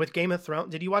 I mean, with Game of Thrones,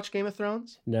 did you watch Game of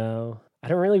Thrones? No, I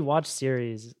don't really watch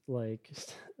series. Like,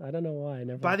 I don't know why. I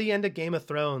never. By the end of Game of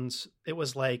Thrones, it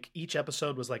was like each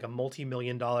episode was like a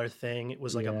multi-million-dollar thing. It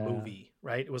was like a movie,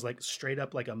 right? It was like straight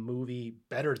up like a movie,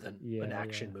 better than an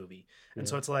action movie. And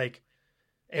so it's like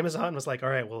Amazon was like, all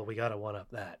right, well, we got to one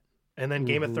up that. And then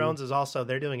Game of Thrones is also,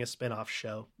 they're doing a spin-off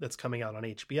show that's coming out on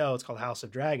HBO. It's called House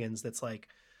of Dragons. That's like,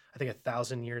 I think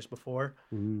 1,000 years before.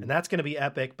 And that's going to be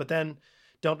epic. But then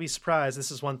don't be surprised.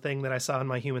 This is one thing that I saw in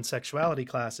my human sexuality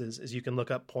classes is you can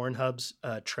look up Pornhub's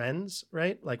trends,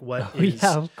 right? Like what is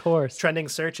of course. trending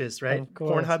searches, right? Of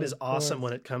course, Pornhub is awesome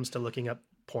when it comes to looking up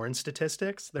porn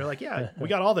statistics. They're like, yeah, we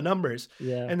got all the numbers.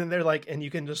 And then they're like, and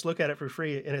you can just look at it for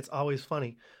free. And it's always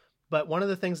funny. But one of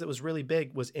the things that was really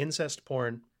big was incest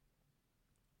porn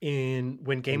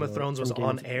when Game of Thrones was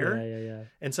on air.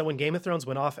 And so when Game of Thrones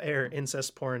went off air,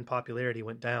 incest porn popularity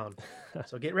went down.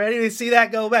 So get ready to see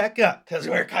that go back up, because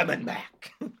we're coming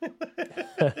back.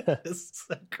 It's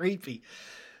so creepy.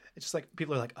 It's just like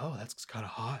people are like, oh, that's kind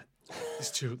of hot. These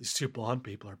two blonde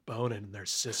people are boning and they're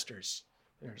sisters.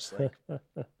 They're just like,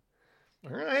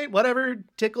 All right, whatever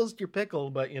tickles your pickle,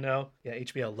 but yeah,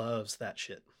 HBO loves that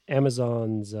shit.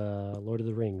 Amazon's Lord of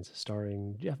the Rings,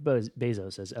 starring Jeff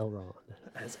Bezos as Elrond.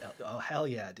 Oh hell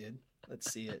yeah, dude!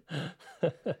 Let's see it.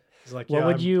 He's like, What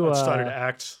would you? I started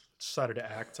to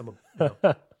act.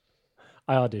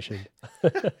 I auditioned.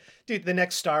 Dude, the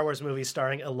next Star Wars movie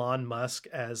starring Elon Musk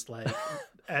as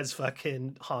as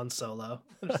fucking Han Solo.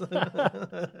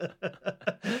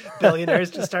 Billionaires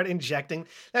just start injecting.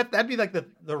 That'd be like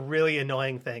the really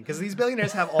annoying thing, because these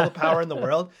billionaires have all the power in the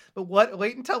world, but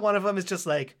wait until one of them is just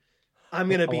like, I'm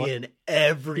gonna be in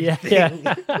everything.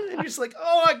 Yeah. And you're just like,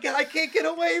 oh my God, I can't get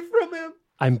away from him.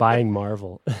 I'm buying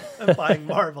Marvel. I'm buying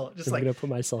Marvel. Just I'm like, gonna put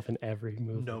myself in every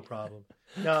movie. No problem.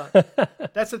 No,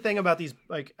 that's the thing about these.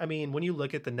 Like, I mean, when you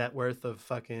look at the net worth of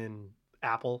fucking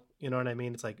Apple, you know what I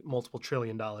mean? It's like multiple $1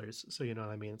 trillion. So you know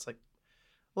what I mean? It's like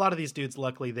a lot of these dudes,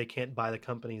 luckily, they can't buy the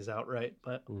companies outright,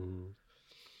 but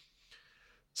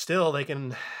still, they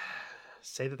can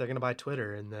say that they're going to buy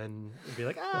Twitter and then be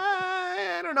like,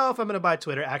 I don't know if I'm going to buy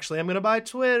Twitter. Actually, I'm going to buy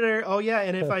Twitter. Oh, yeah.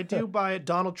 And if I do buy it,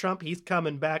 Donald Trump, he's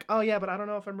coming back. Oh, yeah. But I don't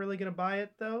know if I'm really going to buy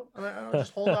it, though. I'll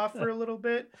just hold off for a little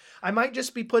bit. I might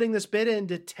just be putting this bid in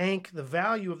to tank the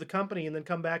value of the company and then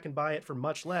come back and buy it for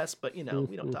much less. But, we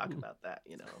don't talk about that,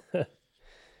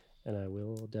 And I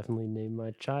will definitely name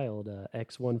my child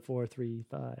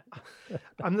X1435.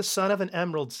 I'm the son of an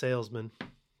emerald salesman.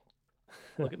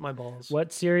 Look at my balls.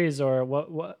 What series or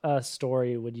what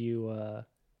story would you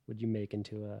make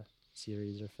into a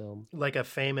series or film? Like a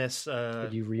famous.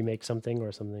 Would you remake something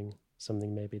or something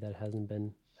maybe that hasn't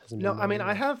been? No, I mean,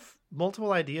 I have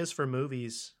multiple ideas for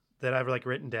movies that I've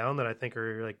written down that I think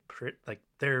are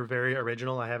they're very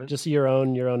original. I haven't just your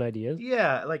own ideas.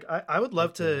 Yeah, I would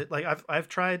love to. I've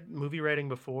tried movie writing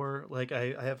before.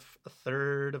 I have a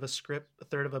third of a script, a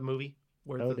third of a movie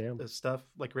worth of stuff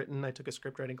written. I took a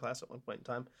script writing class at one point in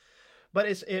time. But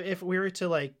if we were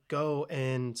to go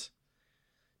and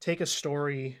take a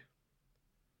story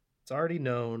it's already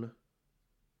known,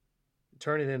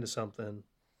 turn it into something.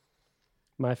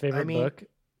 My favorite book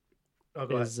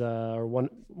is or one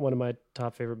of my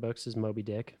top favorite books is Moby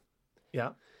Dick. Yeah.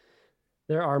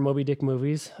 There are Moby Dick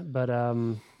movies, but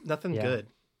nothing good.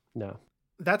 No.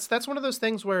 That's one of those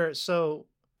things where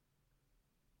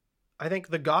I think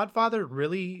The Godfather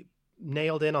really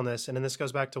nailed in on this, and then this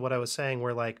goes back to what I was saying,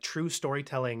 where true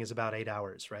storytelling is about 8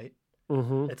 hours, right?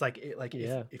 Mm-hmm. It's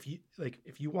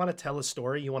if you want to tell a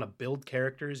story, you want to build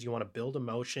characters, you want to build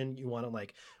emotion, you want to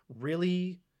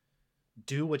really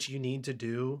do what you need to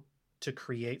do to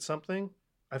create something.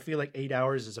 I feel like 8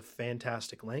 hours is a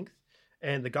fantastic length.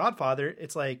 And The Godfather,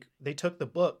 it's they took the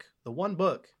one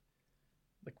book,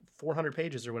 400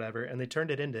 pages or whatever, and they turned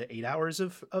it into 8 hours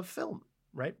of film.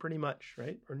 Right, pretty much,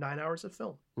 right, or 9 hours of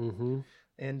film,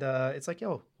 and it's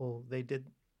they did.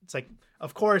 It's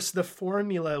of course, the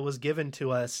formula was given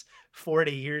to us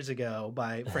 40 years ago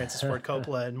by Francis Ford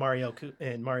Coppola and Mario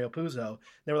Puzo.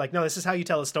 They were like, no, this is how you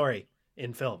tell a story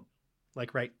in film,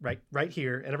 right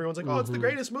here, and everyone's like, oh, it's the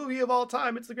greatest movie of all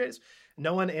time. It's the greatest.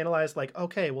 No one analyzed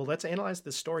okay, well, let's analyze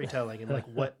the storytelling and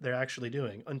what they're actually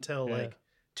doing until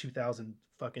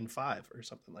 2005 or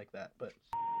something like that, but.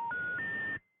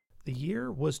 The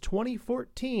year was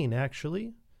 2014,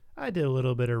 actually. I did a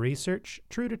little bit of research.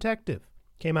 True Detective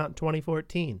came out in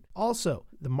 2014. Also,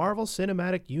 the Marvel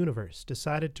Cinematic Universe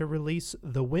decided to release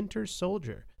The Winter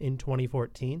Soldier in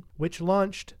 2014, which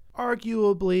launched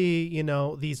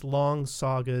arguably, these long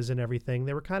sagas and everything.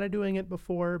 They were kind of doing it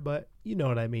before, but you know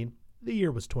what I mean. The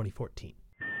year was 2014.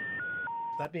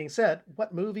 That being said,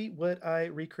 what movie would I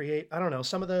recreate? I don't know.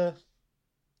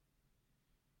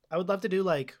 I would love to do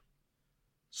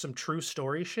some true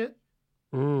story shit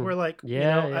where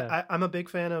I'm a big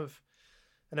fan of,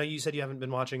 I know you said you haven't been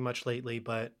watching much lately,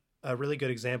 but a really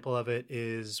good example of it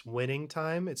is Winning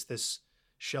Time. It's this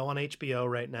show on HBO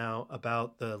right now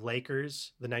about the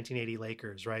Lakers, the 1980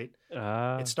 Lakers, right?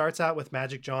 It starts out with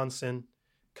Magic Johnson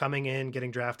coming in,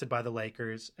 getting drafted by the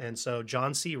Lakers. And so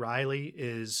John C. Reilly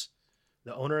is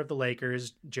the owner of the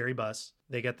Lakers, Jerry Buss.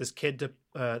 They get this kid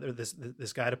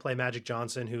this guy to play Magic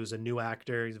Johnson, who's a new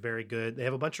actor. He's very good. They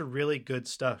have a bunch of really good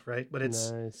stuff, right? But it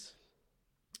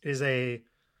is a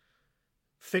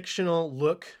fictional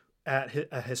look at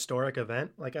a historic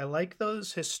event. I like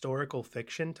those historical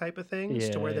fiction type of things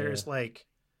to where there's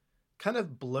kind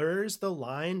of blurs the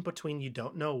line between you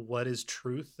don't know what is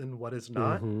truth and what is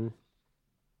not. Mm-hmm.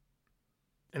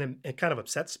 And it kind of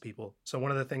upsets people. So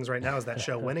one of the things right now is that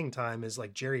show Winning Time is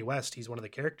Jerry West. He's one of the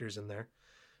characters in there.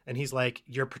 And he's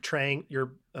your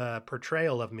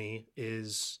portrayal of me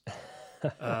is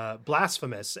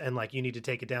blasphemous and like you need to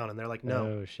take it down. And they're like, no,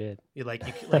 Oh shit. you like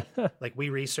we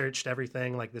researched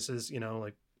everything. Like this is,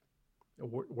 like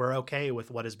we're okay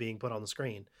with what is being put on the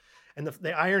screen. And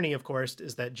the irony, of course,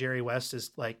 is that Jerry West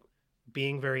is like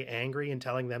being very angry and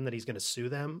telling them that he's going to sue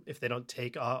them if they don't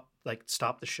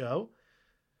stop the show.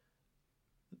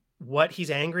 What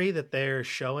he's angry that they're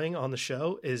showing on the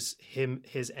show is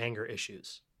his anger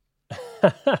issues.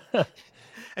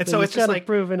 And so it's just like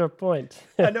proving a point.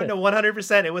 no,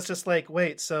 100%. It was just like,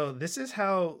 wait, so this is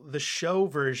how the show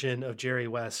version of Jerry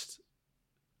West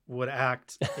would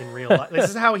act in real life. This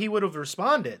is how he would have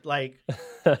responded. Like,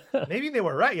 maybe they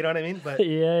were right. You know what I mean? But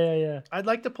yeah. I'd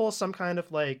like to pull some kind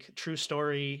of like true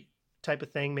story type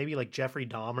of thing. Maybe like Jeffrey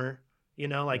Dahmer.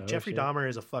 Jeffrey Dahmer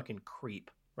is a fucking creep,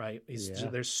 right?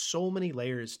 There's so many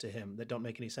layers to him that don't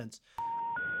make any sense.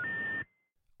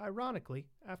 Ironically,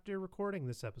 after recording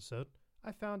this episode,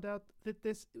 I found out that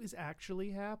this is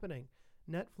actually happening.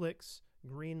 Netflix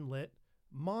greenlit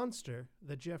Monster,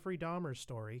 the Jeffrey Dahmer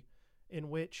story, in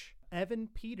which Evan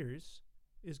Peters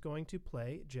is going to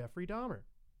play Jeffrey Dahmer.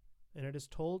 And it is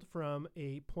told from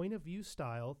a point of view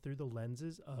style through the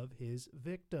lenses of his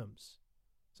victims.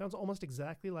 Sounds almost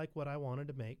exactly like what I wanted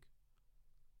to make.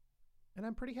 And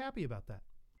I'm pretty happy about that.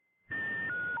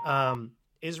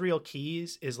 Israel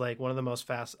Keys is like one of the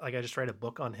most I just read a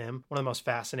book on him. One of the most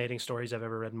fascinating stories I've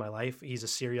ever read in my life. He's a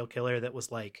serial killer that was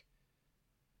like,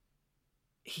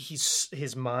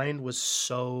 his mind was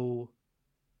so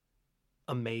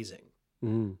amazingly,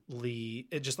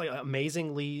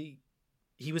 amazingly,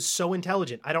 he was so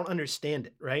intelligent. I don't understand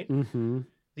it. Right. Mm-hmm.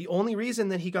 The only reason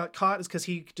that he got caught is because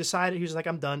he decided he was like,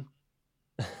 I'm done.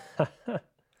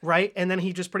 Right. And then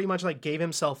he just pretty much like gave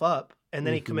himself up. And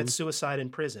then he commits suicide in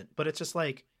prison. But it's just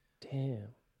like, damn,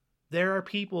 there are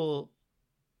people.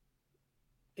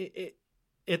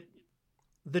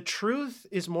 The truth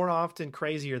is more often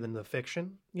crazier than the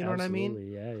fiction. You know Absolutely.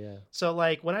 what I mean? Yeah. So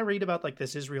like when I read about like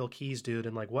this Israel Keys dude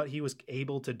and like what he was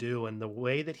able to do and the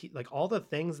way that he, like all the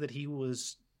things that he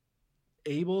was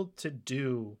able to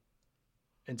do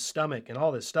and stomach and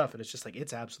all this stuff. And it's just like,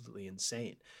 it's absolutely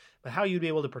insane. But how you'd be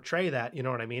able to portray that, you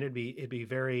know what I mean? It'd be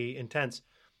very intense.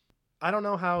 I don't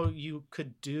know how you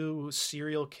could do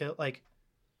serial kill. Like,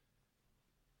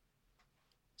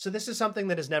 so this is something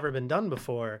that has never been done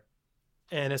before.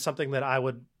 And it's something that I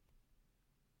would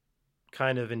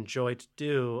kind of enjoy to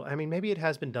do. I mean, maybe it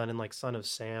has been done in like Son of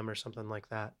Sam or something like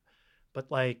that.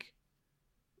 But like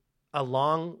a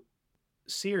long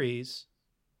series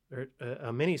or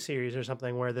a mini series or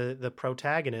something where the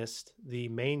protagonist, the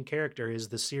main character, is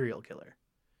the serial killer.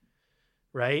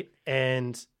 Right?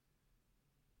 And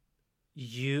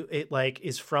it like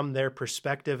is from their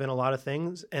perspective in a lot of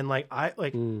things. And like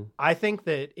I think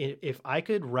that if I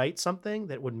could write something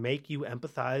that would make you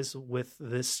empathize with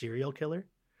this serial killer,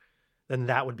 then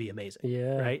that would be amazing.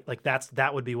 Yeah. Right. Like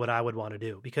that would be what I would want to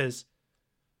do, because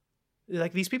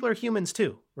like these people are humans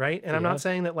too. Right. And I'm not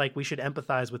saying that like we should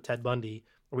empathize with Ted Bundy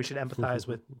or we should empathize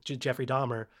with Jeffrey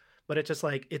Dahmer, but it's just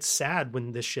like, it's sad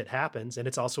when this shit happens, and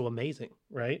it's also amazing.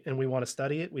 Right. And we want to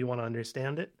study it. We want to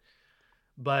understand it.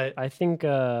 But I think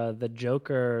the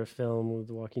Joker film with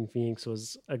Joaquin Phoenix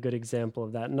was a good example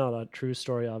of that. Not a true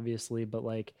story, obviously, but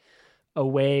like a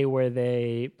way where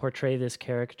they portray this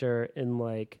character in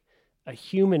like a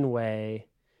human way,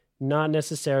 not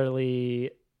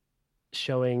necessarily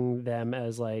showing them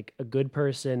as like a good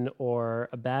person or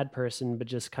a bad person, but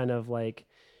just kind of like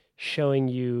showing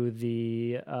you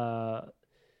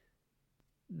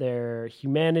their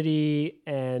humanity,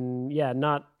 and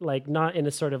not in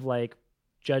a sort of like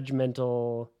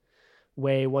judgmental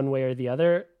way one way or the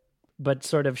other, but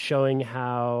sort of showing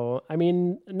how, I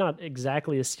mean, not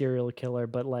exactly a serial killer,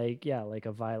 but like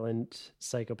a violent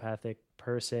psychopathic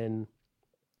person,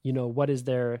 what is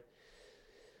their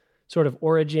sort of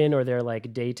origin or their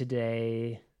like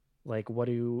day-to-day, like what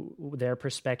do their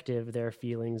perspective, their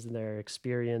feelings, and their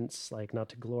experience, like not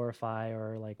to glorify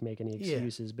or like make any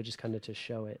excuses, but just kind of to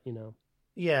show it,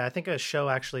 Yeah, I think a show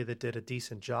actually that did a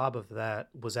decent job of that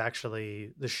was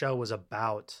actually, the show was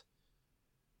about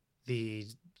the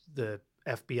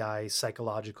FBI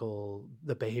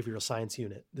the behavioral science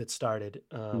unit that started,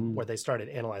 where they started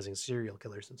analyzing serial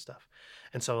killers and stuff.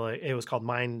 And so it was called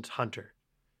Mind Hunter.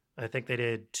 I think they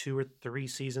did 2 or 3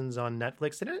 seasons on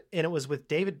Netflix, and it was with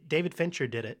David Fincher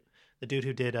did it, the dude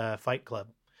who did Fight Club.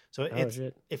 So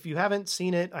if you haven't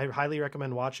seen it, I highly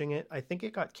recommend watching it. I think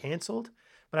it got canceled,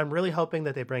 but I'm really hoping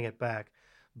that they bring it back.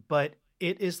 But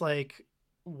it is like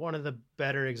one of the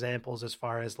better examples as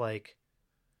far as like,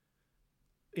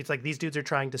 it's like these dudes are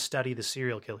trying to study the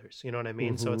serial killers. You know what I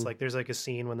mean? Mm-hmm. So it's like, there's like a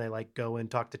scene when they like go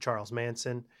and talk to Charles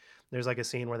Manson, There's like a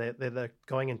scene where they're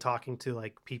going and talking to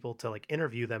like people to like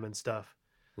interview them and stuff.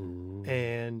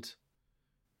 And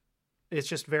it's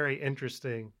just very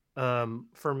interesting.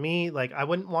 For me, like I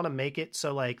wouldn't want to make it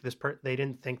so like they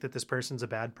didn't think that this person's a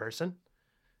bad person.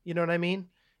 You know what I mean?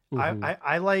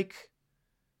 I like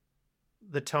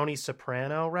the Tony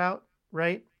Soprano route,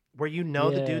 right? Where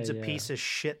the dude's a piece of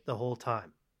shit the whole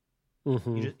time.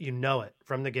 You know it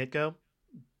from the get-go.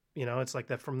 You know, it's like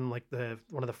that from like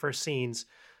one of the first scenes.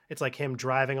 It's like him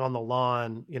driving on the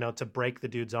lawn, you know, to break the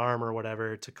dude's arm or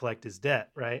whatever to collect his debt,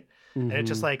 right? And it's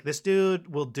just like this dude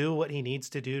will do what he needs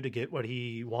to do to get what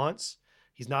he wants.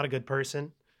 He's not a good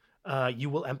person. You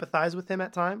will empathize with him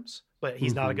at times, but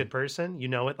he's not a good person. You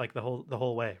know it like the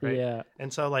whole way, right? Yeah.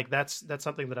 And so like that's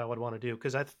something that I would want to do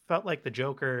because I felt like the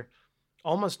Joker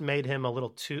almost made him a little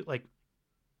too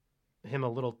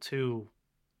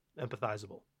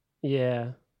empathizable.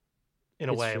 Yeah. In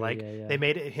a way, true. Like they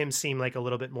made him seem like a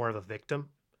little bit more of a victim.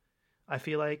 I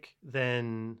feel like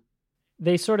than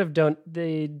they sort of don't.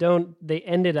 They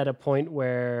ended at a point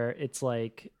where it's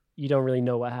like you don't really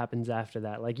know what happens after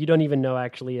that. Like you don't even know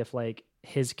actually if like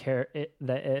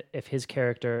if his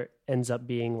character ends up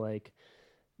being like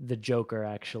the Joker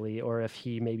actually, or if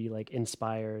he maybe like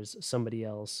inspires somebody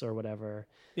else or whatever.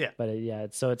 Yeah. But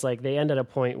so it's like they end at a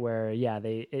point where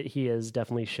he is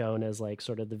definitely shown as like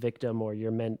sort of the victim, or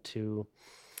you're meant to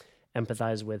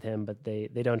empathize with him, but they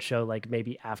don't show like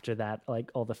maybe after that like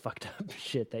all the fucked up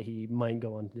shit that he might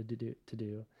go on to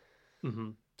do.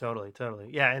 Totally.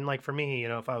 Yeah, and like for me, you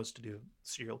know, if I was to do a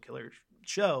serial killer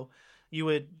show, you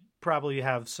would probably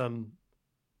have some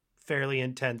fairly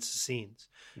intense scenes.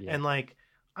 Yeah. And like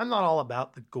I'm not all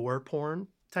about the gore porn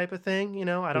type of thing, you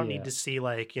know. I don't need to see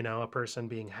like, you know, a person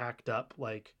being hacked up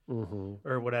like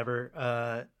or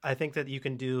whatever. I think that you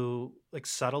can do like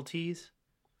subtleties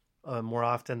more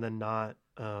often than not.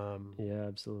 Yeah,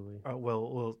 absolutely.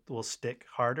 Will stick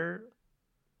harder.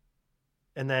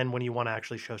 And then when you want to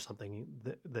actually show something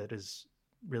that is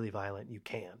really violent, you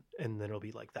can, and then it'll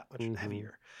be like that much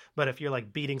heavier. But if you're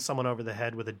like beating someone over the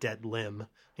head with a dead limb,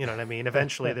 you know what I mean?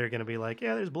 Eventually they're going to be like,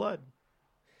 yeah, there's blood.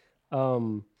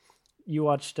 You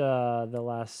watched the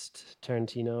last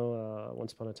Tarantino,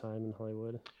 Once Upon a Time in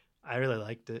Hollywood? I really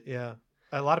liked it. Yeah,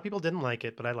 a lot of people didn't like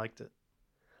it, but I liked it.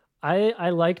 I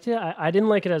liked it. I didn't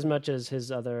like it as much as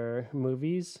his other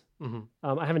movies.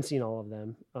 I haven't seen all of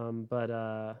them,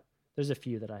 but there's a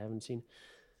few that I haven't seen.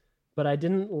 But I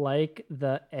didn't like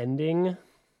the ending,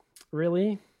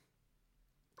 really.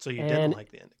 So you didn't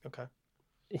like the ending, okay?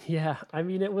 Yeah, I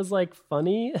mean it was like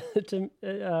funny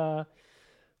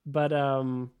but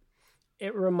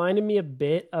it reminded me a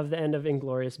bit of the end of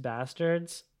Inglourious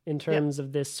Bastards in terms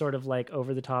of this sort of like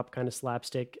over the top kind of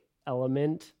slapstick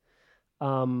element.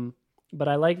 But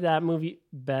I like that movie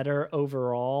better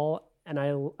overall, and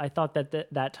I thought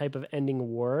that type of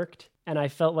ending worked, and I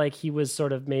felt like he was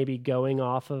sort of maybe going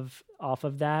off of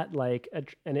that, like,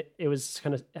 and it was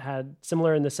kind of had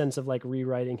similar in the sense of like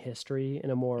rewriting history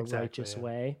in a more righteous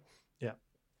way. Yeah.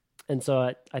 And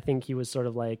so I think he was sort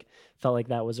of like, felt like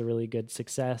that was a really good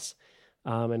success,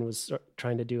 and was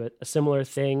trying to do a similar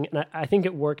thing. And I think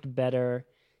it worked better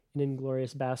in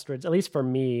Inglourious Bastards, at least for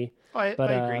me. I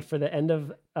agree. For the end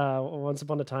of Once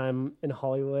Upon a Time in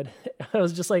Hollywood, I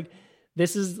was just like,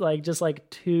 this is like just like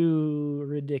too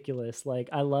ridiculous. Like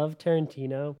I love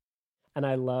Tarantino, and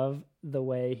I love the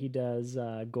way he does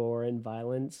gore and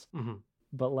violence.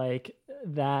 But like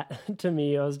that to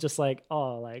me, I was just like,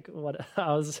 oh, like what?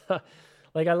 I was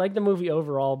like, I like the movie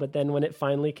overall, but then when it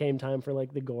finally came time for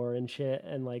like the gore and shit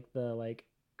and like the like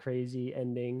crazy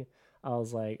ending, I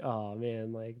was like, oh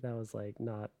man, like that was like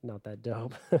not that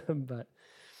dope. But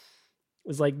it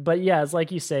was like, but yeah, it's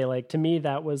like you say, like to me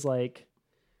that was like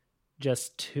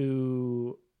just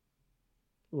too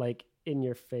like in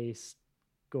your face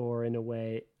gore in a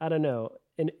way. I don't know,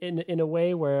 in a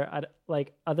way where I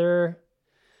like other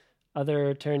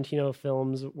Tarantino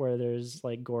films where there's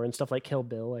like gore and stuff, like Kill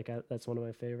Bill, like that's one of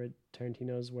my favorite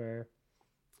Tarantinos, where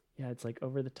it's like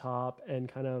over the top and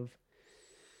kind of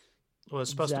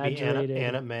it's supposed to be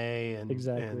anime and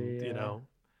exactly, and you know,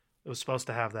 it was supposed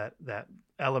to have that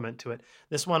element to it.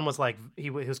 This one was like he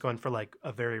was going for like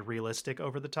a very realistic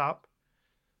over the top.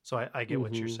 So I get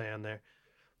what you're saying there.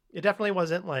 It definitely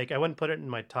wasn't like, I wouldn't put it in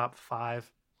my top 5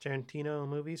 Tarantino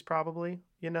movies probably,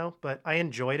 you know, but I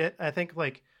enjoyed it. I think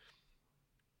like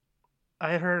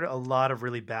I had heard a lot of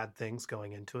really bad things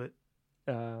going into it.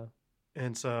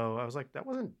 And so I was like, that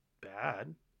wasn't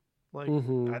bad. Like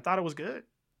I thought it was good.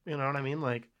 You know what I mean?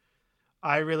 Like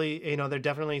I really, you know, there are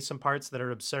definitely some parts that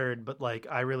are absurd, but like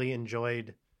I really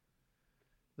enjoyed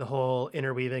the whole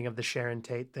interweaving of the Sharon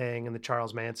Tate thing and the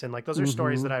Charles Manson. Like those are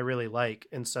stories that I really like.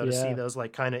 And so to see those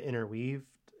like kind of interweaved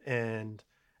and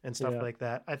stuff like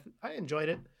that, I enjoyed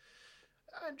it.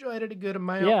 I enjoyed it a good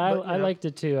amount. Yeah, but, I liked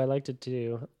it too. I liked it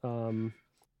I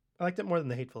liked it more than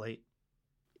The Hateful Eight.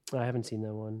 I haven't seen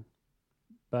that one,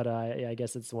 but I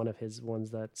guess it's one of his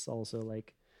ones that's also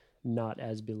like not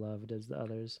as beloved as the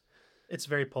others. It's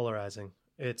very polarizing.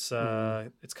 It's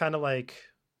kind of like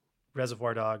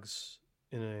Reservoir Dogs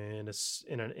in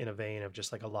a vein of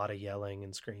just like a lot of yelling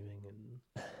and screaming, and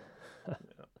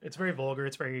it's very vulgar.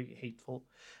 It's very hateful,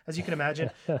 as you can imagine.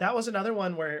 That was another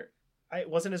one where it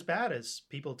wasn't as bad as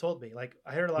people told me. Like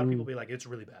I heard a lot of people be like, "It's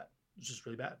really bad. It's just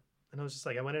really bad," and I was just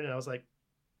like, I went in and I was like,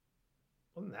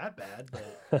 "Wasn't that bad, but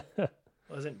it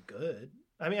wasn't good."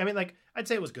 I mean, like I'd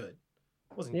say it was good.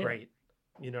 It wasn't great.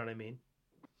 You know what I mean?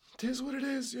 It is what it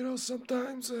is, you know.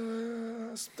 Sometimes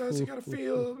you gotta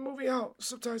feel the movie out.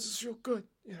 Sometimes it's feel good,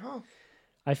 you know.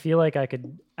 I feel like I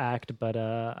could act, but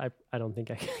I don't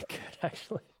think I could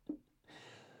actually.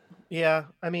 Yeah,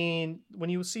 I mean, when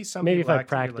you see somebody, maybe if I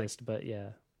practiced, but yeah,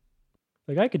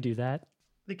 like I could do that.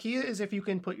 The key is if you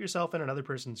can put yourself in another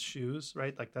person's shoes,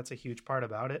 right? Like that's a huge part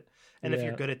about it. And if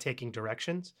you're good at taking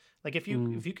directions, like if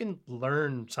you can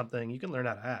learn something, you can learn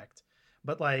how to act.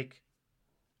 But like,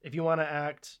 if you want to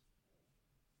act.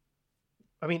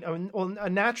 I mean, well, a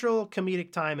natural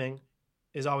comedic timing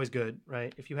is always good,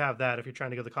 right? If you have that, if you're trying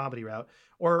to go the comedy route,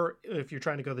 or if you're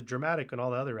trying to go the dramatic and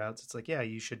all the other routes, it's like, yeah,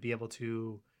 you should be able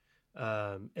to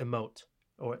emote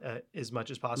or as much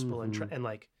as possible and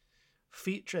like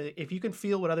if you can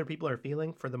feel what other people are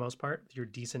feeling for the most part, if you're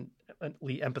a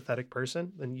decently empathetic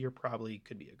person, then you're probably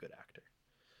could be a good actor.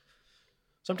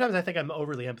 Sometimes I think I'm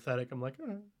overly empathetic. I'm like,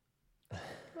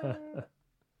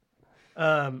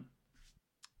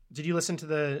 did you listen to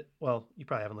you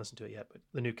probably haven't listened to it yet, but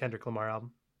the new Kendrick Lamar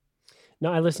album? No,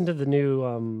 I listened to the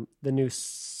new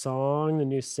song, the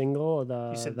new single.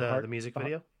 You said the music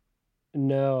video?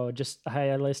 No, I just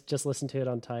listened to it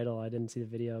on Tidal. I didn't see the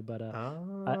video, but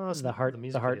the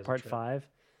Heart Part 5.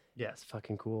 Yeah, it's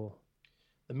fucking cool.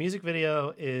 The music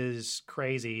video is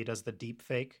crazy. He does the deep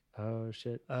fake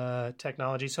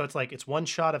technology. So it's one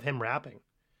shot of him rapping,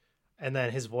 and then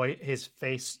his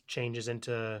face changes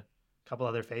into a couple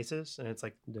other faces, and it's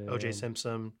like O.J.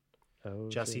 Simpson,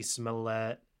 Jussie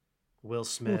Smollett, Will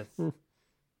Smith,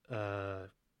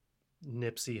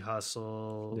 Nipsey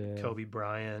Hussle, Kobe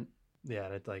Bryant. Yeah,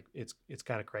 and it's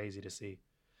kind of crazy to see.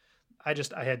 I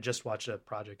had just watched a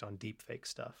project on deep fake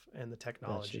stuff and the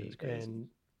technology, and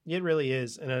it really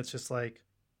is. And it's just like,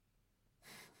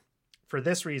 for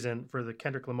this reason, for the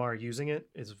Kendrick Lamar using it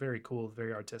is very cool,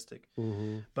 very artistic.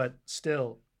 But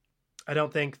still, I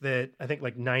think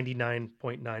like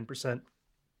 99.9%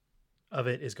 of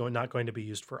it is not going to be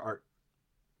used for art.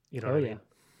 You know what I mean?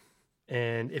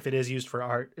 And if it is used for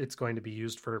art, it's going to be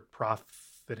used for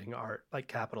profiting art, like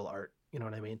capital art. You know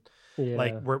what I mean? Yeah.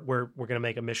 Like we're going to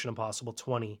make a Mission Impossible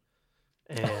 20,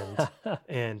 and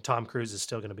and Tom Cruise is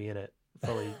still going to be in it,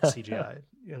 fully CGI.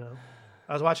 You know,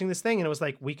 I was watching this thing and it was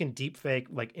like, we can deep fake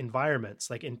like environments,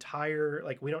 like entire,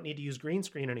 like we don't need to use green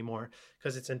screen anymore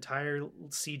because it's entire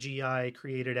CGI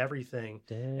created everything.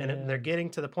 Damn. And they're getting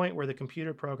to the point where the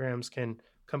computer programs can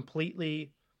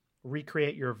completely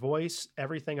recreate your voice,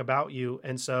 everything about you.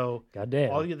 And so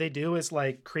all they do is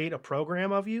like create a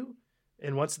program of you.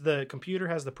 And once the computer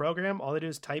has the program, all they do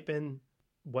is type in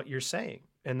what you're saying.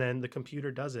 And then the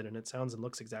computer does it and it sounds and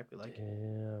looks exactly like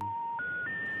it.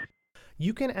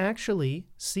 You can actually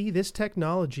see this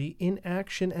technology in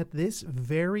action at this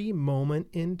very moment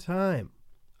in time.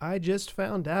 I just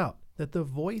found out that the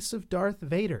voice of Darth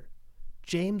Vader,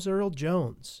 James Earl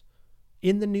Jones,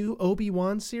 in the new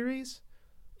Obi-Wan series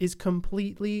is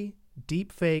completely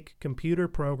deepfake computer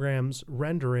programs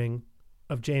rendering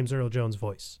of James Earl Jones'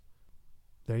 voice.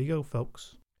 There you go,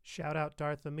 folks. Shout out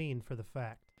Darth Amin for the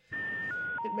fact.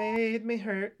 It made me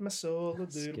hurt my soul a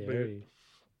little bit.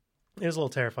 It was a little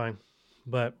terrifying,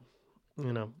 but,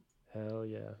 you know. Hell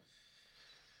yeah.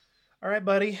 All right,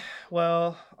 buddy.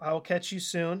 Well, I'll catch you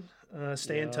soon.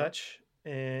 Stay in touch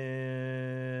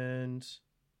and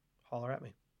holler at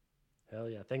me. Hell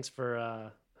yeah. Thanks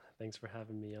for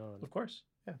having me on. Of course.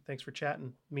 Yeah. Thanks for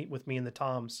chatting. Meet with me and the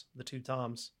two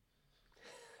Toms.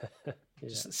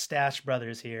 Just Stash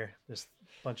Brothers here. Just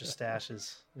a bunch of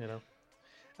stashes, you know.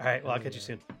 All right. Well, I'll catch you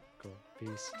soon. Cool.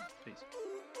 Peace. Peace.